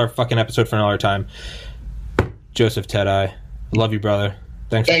another fucking episode for another time. Joseph Teti, I love you, brother.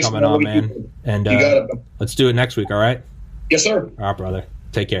 Thanks for coming on, man. And let's do it next week. All right. Yes, sir. All right, brother.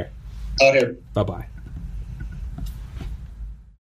 Take care. Out here. Bye-bye.